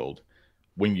Netherworld,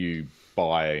 when you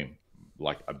buy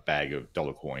like a bag of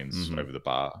dollar coins over the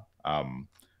bar,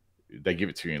 they give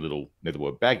it to you in a little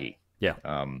Netherworld baggie. Yeah.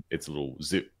 It's a little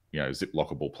zip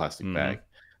lockable plastic bag.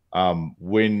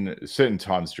 When certain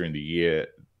times during the year,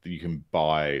 you can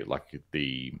buy like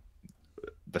the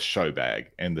show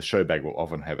bag, and the show bag will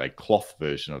often have a cloth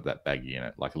version of that baggie in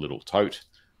it, like a little tote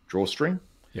drawstring.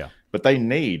 Yeah. But they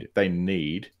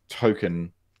need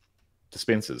token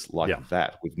dispensers like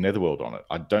that with Netherworld on it.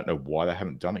 I don't know why they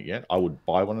haven't done it yet. I would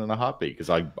buy one in a heartbeat because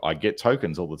I get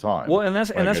tokens all the time. Well, and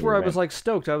that's where I was like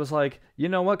stoked. I was like, you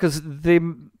know what? Because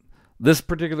this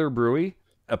particular brewery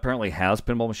apparently has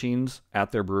pinball machines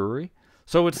at their brewery,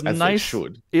 so it's nice.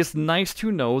 It's nice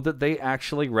to know that they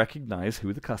actually recognize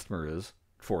who the customer is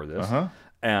for this.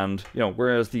 And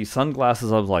whereas the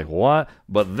sunglasses, I was like, what?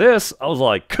 But this, I was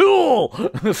like, cool.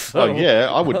 So,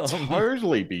 I would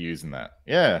totally be using that.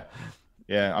 Yeah.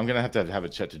 I'm gonna have a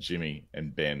chat to Jimmy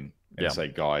and Ben and say,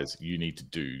 guys, you need to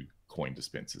do coin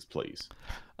dispensers, please.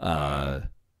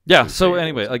 So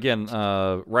anyway, again,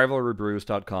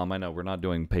 rivalrybrews.com. I know we're not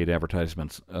doing paid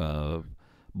advertisements,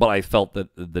 but I felt that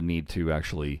the need to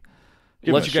actually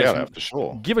give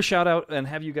a shout out and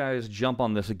have you guys jump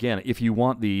on this again. If you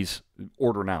want these,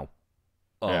 order now.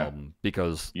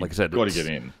 Because like I said, got to get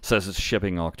in. Says it's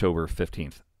shipping October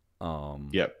 15th.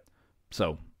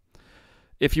 So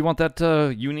if you want that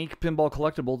unique pinball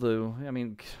collectible,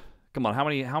 Come on, how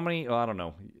many? Oh, I don't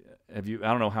know. I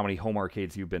don't know how many home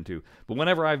arcades you've been to, but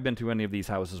whenever I've been to any of these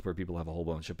houses where people have a whole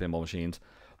bunch of pinball machines,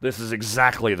 this is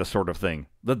exactly the sort of thing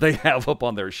that they have up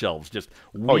on their shelves. Just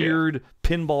weird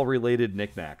pinball-related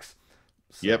knickknacks.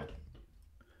 So. Yep.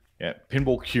 Yeah,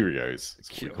 pinball curios. That's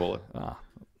what we call it. Ah,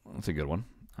 that's a good one.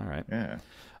 All right. Yeah.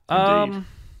 Indeed.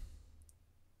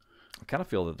 I kind of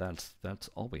feel that that's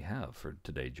all we have for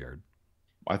today, Jared.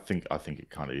 I think it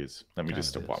kind of is. Let me just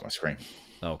stop wipe my screen.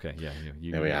 Okay, yeah.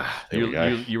 There we are. There we go.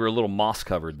 You were a little moss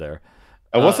covered there.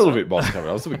 I was a little bit moss covered.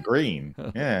 I was a bit green.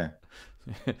 Yeah.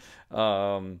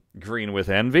 Green with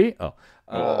envy.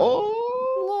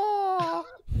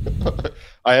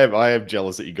 I am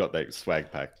jealous that you got that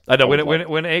swag pack. I know when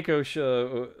Akosh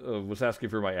was asking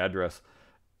for my address,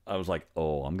 I was like,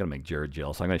 "Oh, I'm gonna make Jared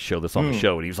jealous. I'm gonna show this on the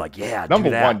show." And he was like, "Yeah, number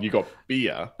one, you got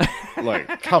beer.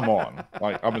 Like, come on.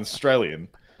 Like, I'm Australian.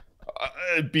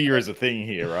 Beer is a thing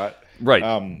here, right? Right.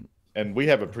 And we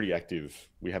have a pretty active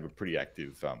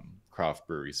craft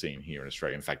brewery scene here in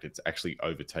Australia. In fact, it's actually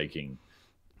overtaking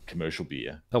commercial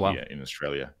beer here in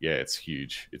Australia. Yeah, it's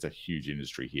huge. It's a huge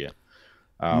industry here.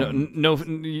 No,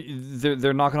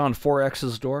 they're knocking on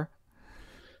 4X's door.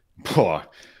 4X.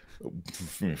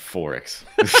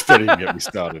 Don't even get me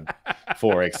started.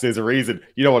 4X. There's a reason.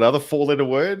 You know what other four-letter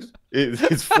word is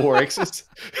 4X's?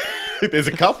 There's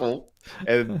a couple,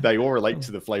 and they all relate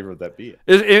to the flavor of that beer.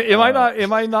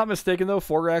 Am I not mistaken though?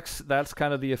 4X. That's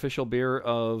kind of the official beer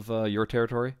of your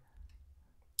territory.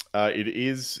 It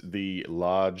is the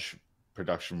large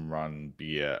production run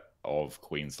beer of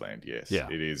Queensland. Yes. Yeah.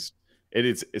 It is.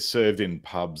 It's served in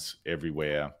pubs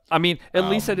everywhere. I mean, at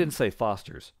least I didn't say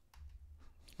Foster's.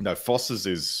 No, Foster's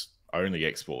is only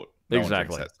export.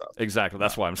 Exactly. Exactly.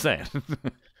 That's why I'm saying.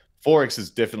 4X is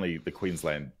definitely the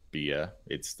Queensland beer.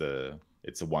 It's the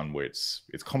one where it's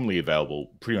commonly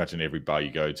available pretty much in every bar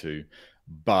you go to,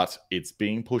 but it's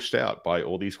being pushed out by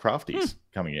all these crafties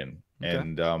coming in,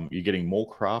 and you're getting more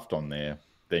craft on there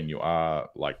than you are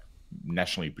like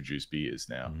nationally produced beers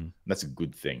now. And that's a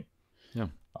good thing. Yeah.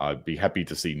 I'd be happy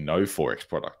to see no 4X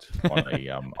product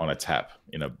on a tap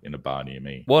in a bar near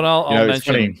me. Well, I'll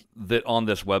mention that on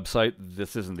this website,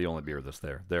 this isn't the only beer that's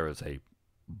there. There is a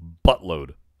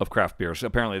buttload of craft beers.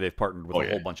 Apparently, they've partnered with a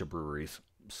whole bunch of breweries.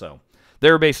 So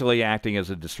they're basically acting as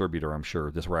a distributor. I'm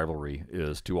sure this rivalry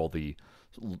is to all the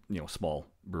small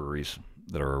breweries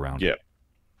that are around. Yeah,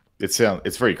 it's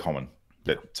very common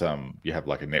that you have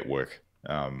like a network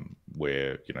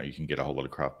where you can get a whole lot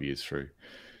of craft beers through.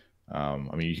 I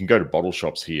mean, you can go to bottle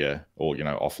shops here, or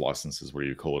off licenses, whatever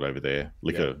you call it over there,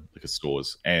 liquor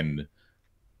stores, and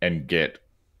get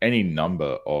any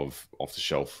number of off the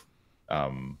shelf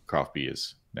craft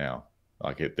beers now.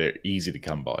 Like they're easy to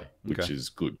come by, which is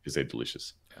good because they're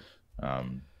delicious. So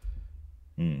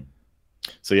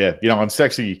yeah, I noticed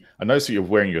that you're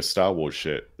wearing your Star Wars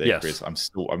shirt there, Chris.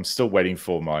 I'm still waiting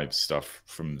for my stuff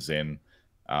from Zen.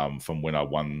 From when I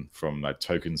won from that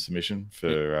token submission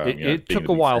for it took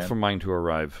a while for mine to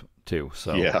arrive too.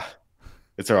 So yeah,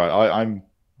 it's all right.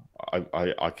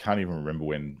 I can't even remember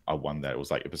when I won that. It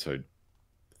was like episode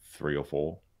 3 or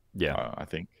 4. Yeah, I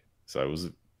think so.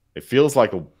 It feels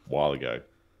like a while ago,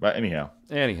 but anyhow.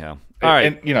 All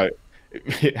right. And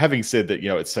having said that,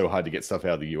 it's so hard to get stuff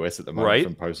out of the US at the moment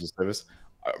from Postal Service.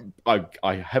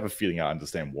 I have a feeling I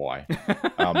understand why.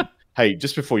 Hey,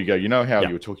 just before you go, how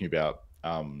you were talking about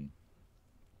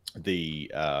the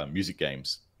music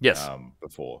games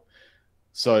before.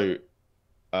 So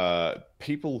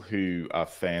people who are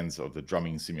fans of the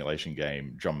drumming simulation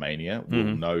game Drum Mania will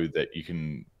know that you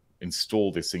can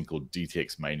install this thing called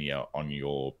DTX Mania on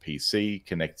your PC,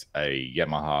 connect a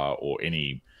Yamaha or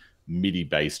any MIDI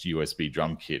based USB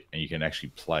drum kit, and you can actually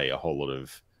play a whole lot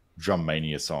of Drum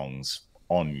Mania songs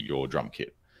on your drum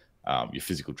kit, your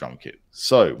physical drum kit.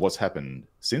 So what's happened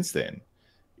since then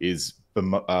is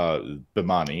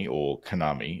Bimani or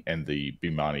Konami and the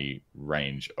Bimani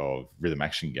range of rhythm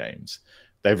action games,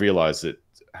 they've realized that,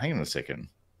 hang on a second,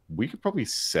 we could probably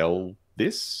sell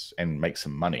this and make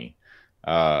some money.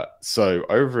 So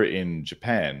over in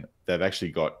Japan, they've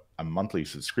actually got a monthly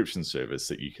subscription service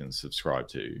that you can subscribe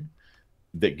to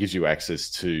that gives you access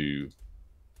to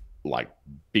like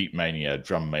Beat Mania,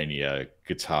 Drum Mania,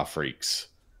 Guitar Freaks,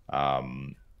 or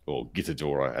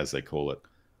Guitadora as they call it.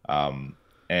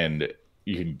 And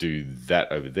you can do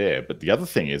that over there. But the other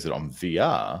thing is that on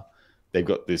VR, they've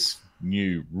got this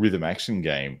new rhythm action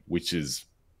game, which is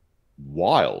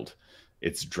wild.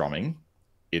 It's drumming,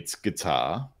 it's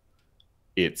guitar,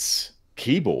 it's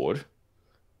keyboard,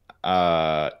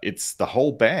 it's the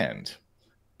whole band.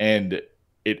 And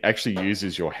it actually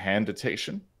uses your hand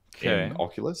detection in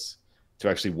Oculus to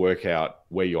actually work out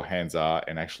where your hands are,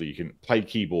 and actually you can play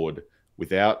keyboard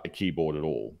without a keyboard at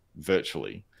all,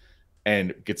 virtually.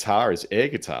 And guitar is air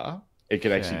guitar. It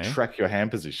can actually track your hand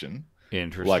position.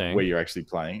 Interesting. Like where you're actually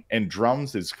playing. And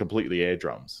drums is completely air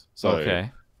drums. So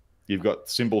you've got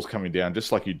cymbals coming down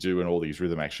just like you do in all these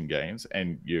rhythm action games,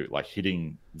 and you're like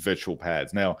hitting virtual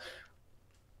pads. Now,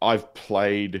 I've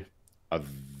played a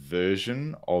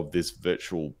version of this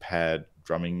virtual pad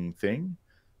drumming thing.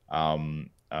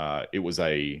 It was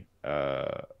an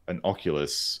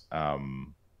Oculus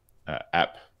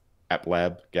app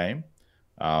lab game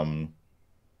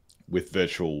with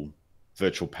virtual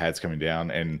pads coming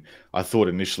down, and I thought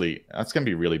initially that's going to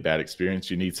be a really bad experience.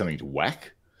 You need something to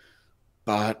whack,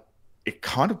 but it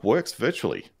kind of works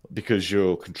virtually because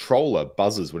your controller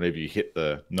buzzes whenever you hit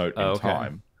the note in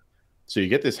time, so you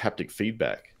get this haptic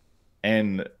feedback,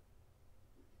 and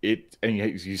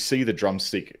you see the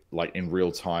drumstick like in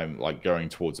real time, like going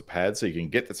towards the pad, so you can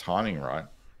get the timing right.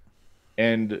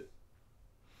 And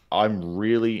I'm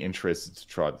really interested to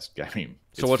try this game.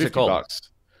 So what's it called?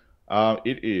 $50.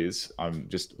 It is.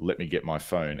 Let me get my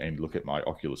phone and look at my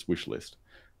Oculus wish list,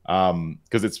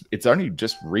 because it's only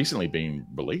just recently been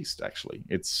released. Actually,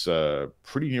 it's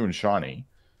pretty new and shiny.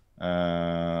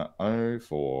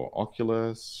 For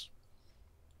Oculus,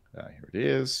 here it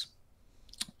is,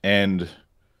 and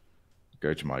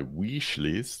go to my wish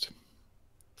list.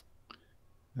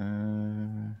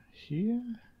 Here,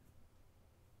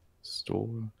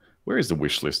 store. Where is the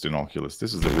wish list in Oculus?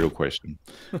 This is the real question.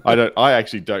 I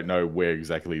actually don't know where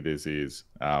exactly this is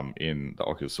in the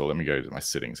Oculus Store. Let me go to my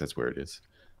settings. That's where it is.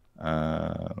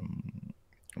 My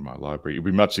library. It'd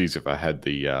be much easier if I had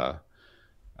the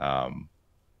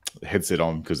headset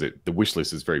on, because the wish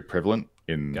list is very prevalent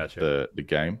in the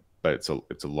game, but it's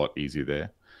a lot easier there.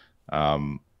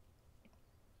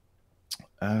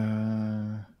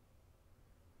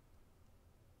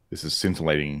 This is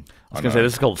scintillating. I was going to say,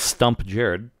 this is called Stump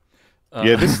Jared.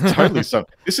 Yeah, this is totally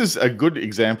something. This is a good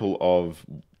example of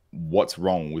what's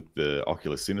wrong with the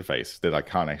Oculus interface, that I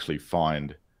can't actually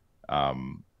find.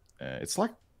 It's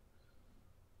like,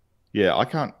 I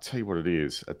can't tell you what it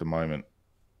is at the moment.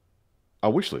 A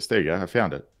wish list. There you go. I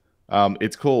found it.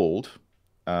 It's called.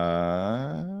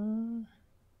 Oh,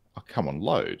 come on,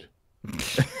 load.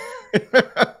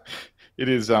 It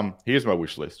is. Here's my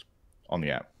wish list on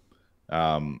the app,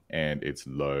 and it's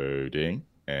loading.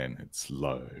 And it's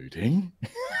loading.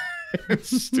 It's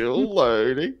still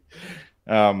loading.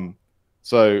 Let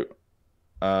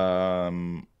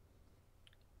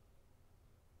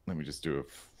me just do a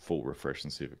full refresh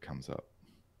and see if it comes up.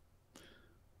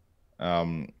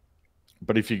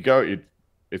 But if you go,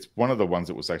 it's one of the ones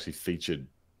that was actually featured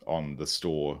on the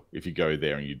store. If you go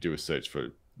there and you do a search for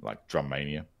like Drum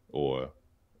Mania or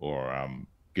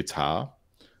guitar,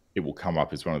 it will come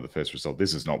up as one of the first results.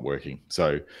 This is not working.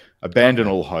 So abandon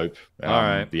all hope. All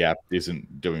right. The app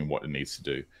isn't doing what it needs to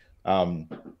do.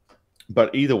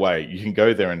 But either way, you can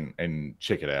go there and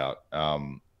check it out.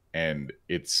 And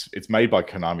it's made by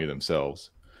Konami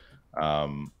themselves.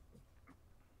 I'll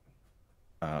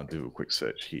do a quick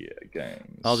search here.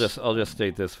 Games. I'll just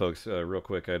state this, folks, real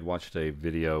quick. I'd watched a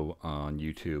video on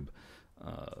YouTube.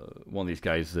 One of these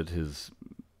guys that has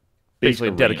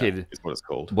basically dedicated. Is what it's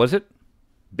called. Was it?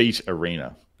 Beat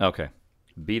Arena. Okay.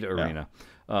 Beat Arena.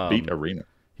 Beat Arena.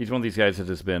 He's one of these guys that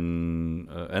has been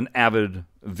an avid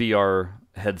VR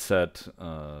headset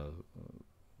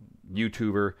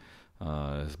YouTuber.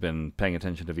 Has been paying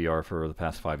attention to VR for the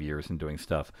past 5 years and doing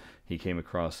stuff. He came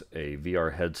across a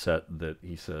VR headset that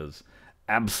he says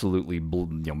absolutely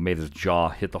made his jaw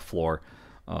hit the floor.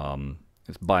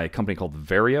 It's by a company called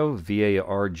Varjo, V-A-R-J-O,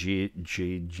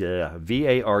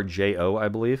 I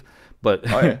believe. But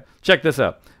check this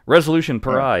out. Resolution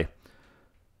per eye,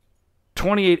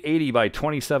 2880 by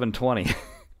 2720.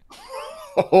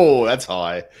 Oh, that's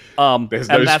high. There's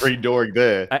no screen dooring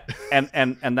there.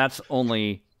 and that's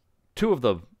only 2 of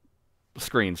the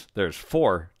screens. There's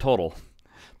 4 total.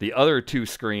 The other 2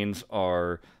 screens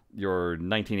are your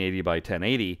 1980 by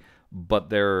 1080, but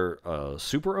they're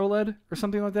Super OLED or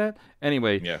something like that.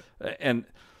 Anyway, and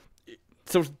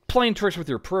so playing tricks with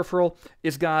your peripheral.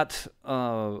 It's got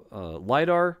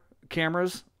LiDAR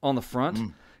cameras on the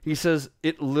front. He says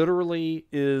it literally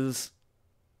is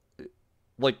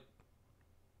like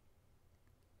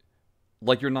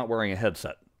you're not wearing a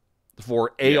headset.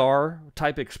 For AR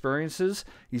type experiences,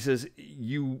 he says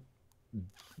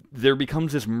there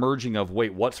becomes this merging of,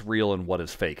 wait, what's real and what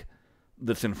is fake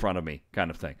that's in front of me kind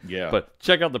of thing. Yeah. But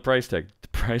check out the price tag. The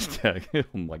price tag.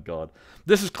 Oh my God.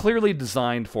 This is clearly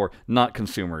designed for not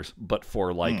consumers, but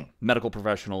for like medical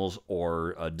professionals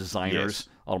or designers,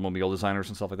 automobile designers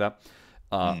and stuff like that.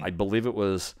 I believe it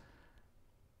was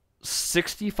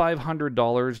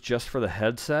 $6,500 just for the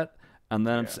headset, and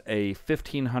then it's a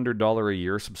 $1,500 a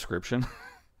year subscription.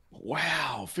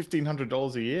 Wow,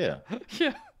 $1,500 a year.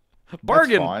 Yeah,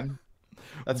 bargain.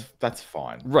 That's fine. That's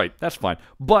fine. Right, that's fine.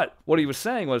 But what he was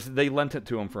saying was they lent it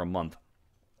to him for a month.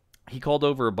 He called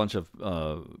over a bunch of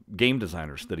game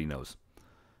designers that he knows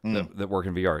that work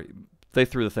in VR. They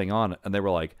threw the thing on, and they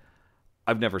were like,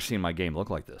 "I've never seen my game look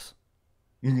like this."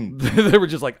 They were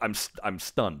just like, I'm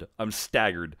stunned. I'm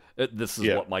staggered. This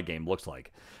is what my game looks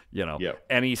like, you know? Yep.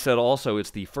 And he said also it's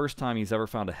the first time he's ever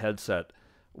found a headset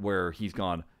where he's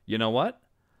gone, you know what?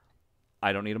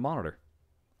 I don't need a monitor.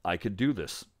 I could do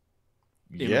this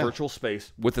in virtual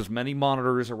space with as many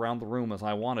monitors around the room as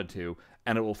I wanted to,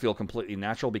 and it will feel completely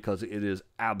natural because it is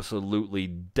absolutely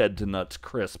dead to nuts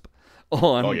crisp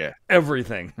on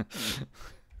everything.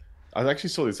 I actually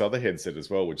saw this other headset as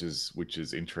well, which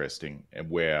is interesting, and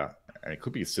it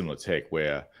could be a similar tech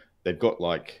where they've got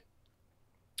like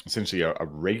essentially a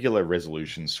regular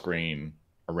resolution screen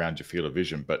around your field of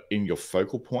vision, but in your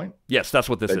focal point. Yes, that's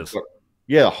what this is.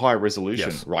 Got, high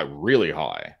resolution, right? Really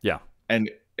high. Yeah. And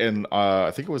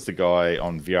I think it was the guy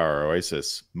on VR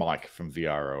Oasis, Mike from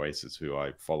VR Oasis, who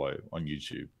I follow on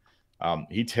YouTube.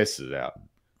 He tested it out,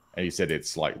 and he said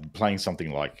it's like playing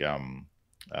something like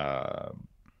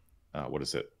what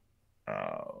is it?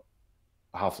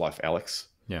 Half-Life Alyx.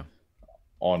 Yeah.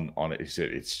 On it, he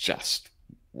said it's just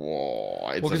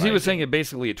whoa. Because he was saying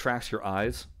it tracks your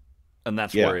eyes, and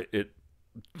that's where it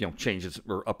changes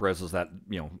or up-reses that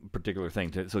particular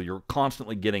thing. So you're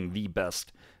constantly getting the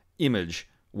best image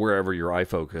wherever your eye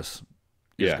focus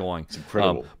is going. It's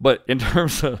incredible. But in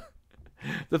terms of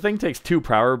the thing takes 2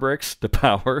 power bricks to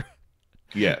power.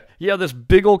 Yeah. He had this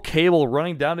big old cable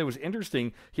running down. It was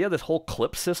interesting. He had this whole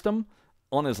clip system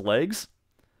on his legs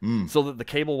so that the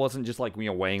cable wasn't just like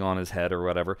weighing on his head or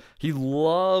whatever. He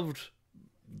loved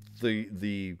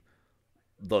the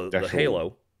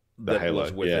halo that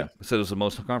was with it. So it was the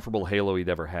most comfortable halo he'd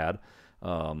ever had.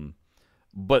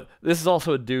 But this is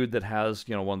also a dude that has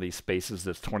one of these spaces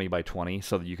that's 20 by 20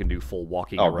 so that you can do full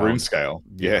walking around. Room scale.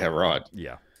 Yeah, right.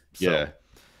 Yeah. So,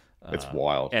 it's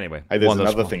wild. Anyway, hey, there's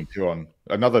another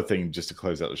thing just to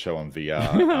close out the show on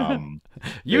VR.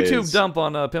 YouTube dump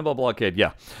on Pinball BlahCade.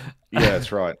 Yeah,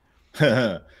 that's right.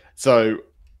 So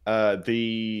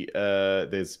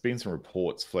there's been some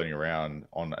reports floating around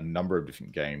on a number of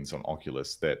different games on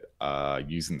Oculus that are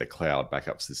using the cloud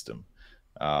backup system.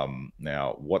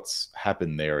 Now, what's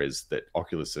happened there is that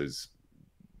Oculus is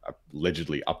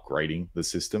allegedly upgrading the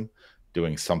system,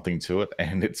 doing something to it,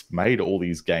 and it's made all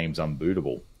these games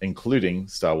unbootable, including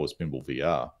Star Wars Pinball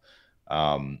VR.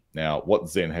 Now, what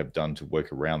Zen have done to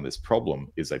work around this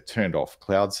problem is they've turned off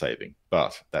cloud saving,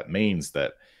 but that means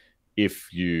that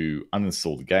if you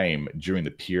uninstall the game during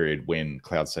the period when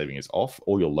cloud saving is off,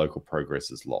 all your local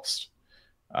progress is lost.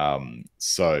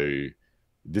 So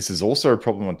this is also a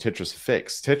problem on Tetris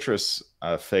FX. Tetris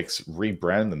FX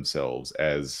rebrand themselves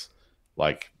as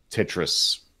like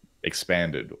Tetris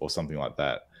Expanded or something like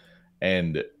that,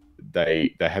 and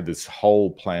they had this whole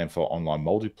plan for online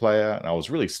multiplayer, and I was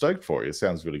really stoked for it. It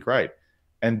sounds really great,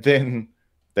 and then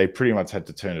they pretty much had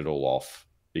to turn it all off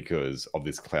because of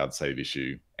this cloud save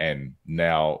issue, and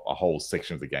now a whole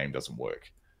section of the game doesn't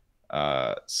work.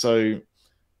 So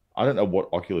I don't know what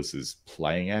Oculus is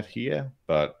playing at here,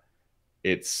 but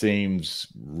it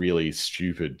seems really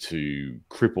stupid to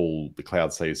cripple the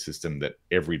cloud save system that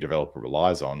every developer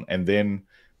relies on, and then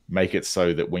make it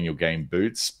so that when your game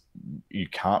boots, you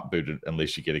can't boot it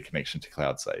unless you get a connection to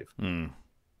cloud save.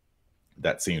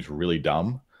 That seems really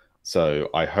dumb. So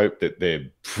I hope that they're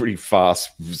pretty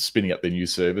fast spinning up their new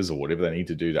servers or whatever they need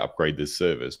to do to upgrade this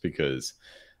service, because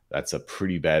that's a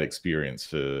pretty bad experience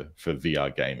for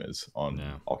VR gamers on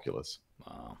Oculus.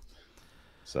 Wow.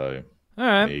 So all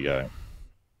right, there you go.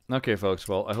 Okay, folks.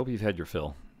 Well, I hope you've had your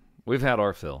fill. We've had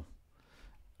our fill.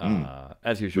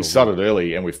 As usual, we started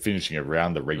early and we're finishing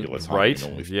around the regular time.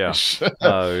 Right? Yeah.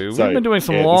 We've been doing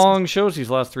some long shows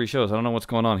these last 3 shows. I don't know what's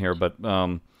going on here, but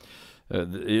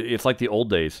it's like the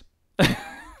old days.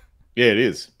 Yeah, it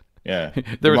is. Yeah,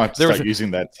 we might start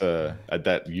using that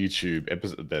that YouTube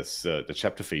episode. That's the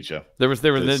chapter feature. There was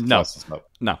no.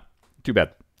 Too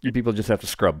bad. You people just have to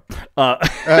scrub. Or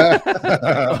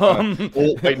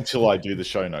wait until I do the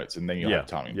show notes, and then you'll have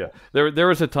timing. Yeah, there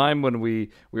was a time when we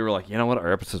were like, you know what,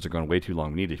 our episodes are going way too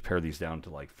long. We need to pare these down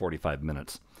to like 45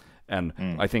 minutes. And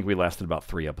I think we lasted about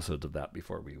 3 episodes of that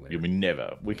before we went. We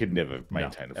could never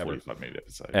maintain a 45-minute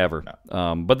episode. Ever.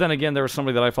 No. But then again, there was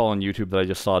somebody that I follow on YouTube that I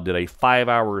just saw did a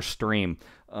 5-hour stream.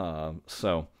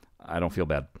 So I don't feel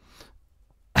bad.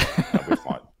 No, we're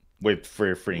fine. We're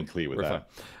free and clear with that.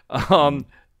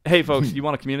 Hey, folks, you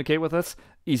want to communicate with us?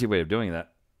 Easy way of doing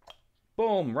that.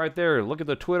 Boom, right there. Look at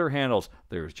the Twitter handles.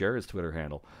 There's Jared's Twitter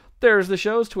handle. There's the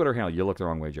show's Twitter handle. You look the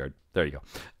wrong way, Jared. There you go.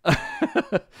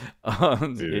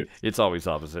 It's always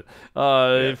opposite.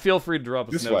 Feel free to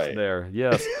drop us notes there.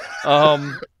 Yes.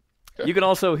 You can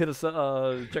also hit us,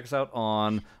 check us out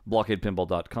on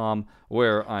BlahCadePinball.com,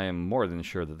 where I am more than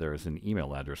sure that there is an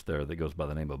email address there that goes by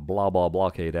the name of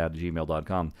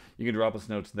blahblahblahcade@gmail.com. You can drop us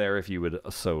notes there if you would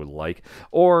so like.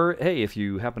 Or, hey, if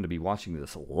you happen to be watching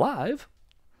this live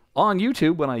on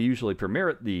YouTube, when I usually premiere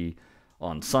it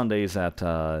on Sundays at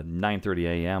 9:30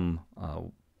 a.m.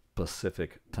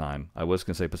 Pacific time. I was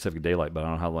going to say Pacific Daylight, but I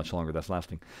don't know how much longer that's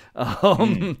lasting.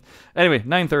 Anyway,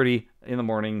 9:30 in the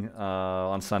morning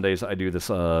on Sundays, I do this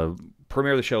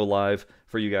premiere the show live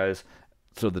for you guys,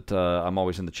 so that I'm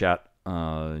always in the chat,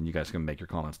 and you guys can make your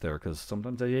comments there, because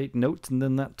sometimes I take notes, and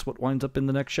then that's what winds up in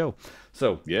the next show.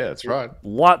 So yeah, that's right.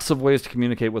 Lots of ways to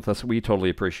communicate with us. We totally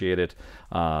appreciate it.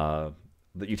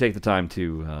 That you take the time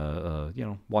to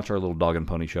watch our little dog and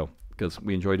pony show, because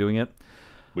we enjoy doing it.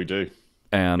 We do.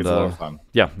 And it's a lot of fun.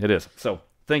 Yeah, it is. So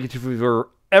thank you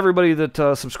for everybody that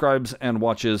subscribes and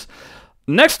watches.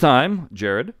 Next time,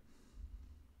 Jared.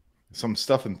 Some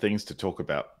stuff and things to talk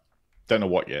about. Don't know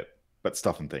what yet, but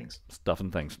stuff and things. Stuff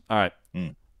and things. All right.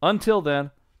 Until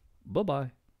then,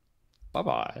 bye-bye.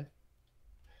 Bye-bye.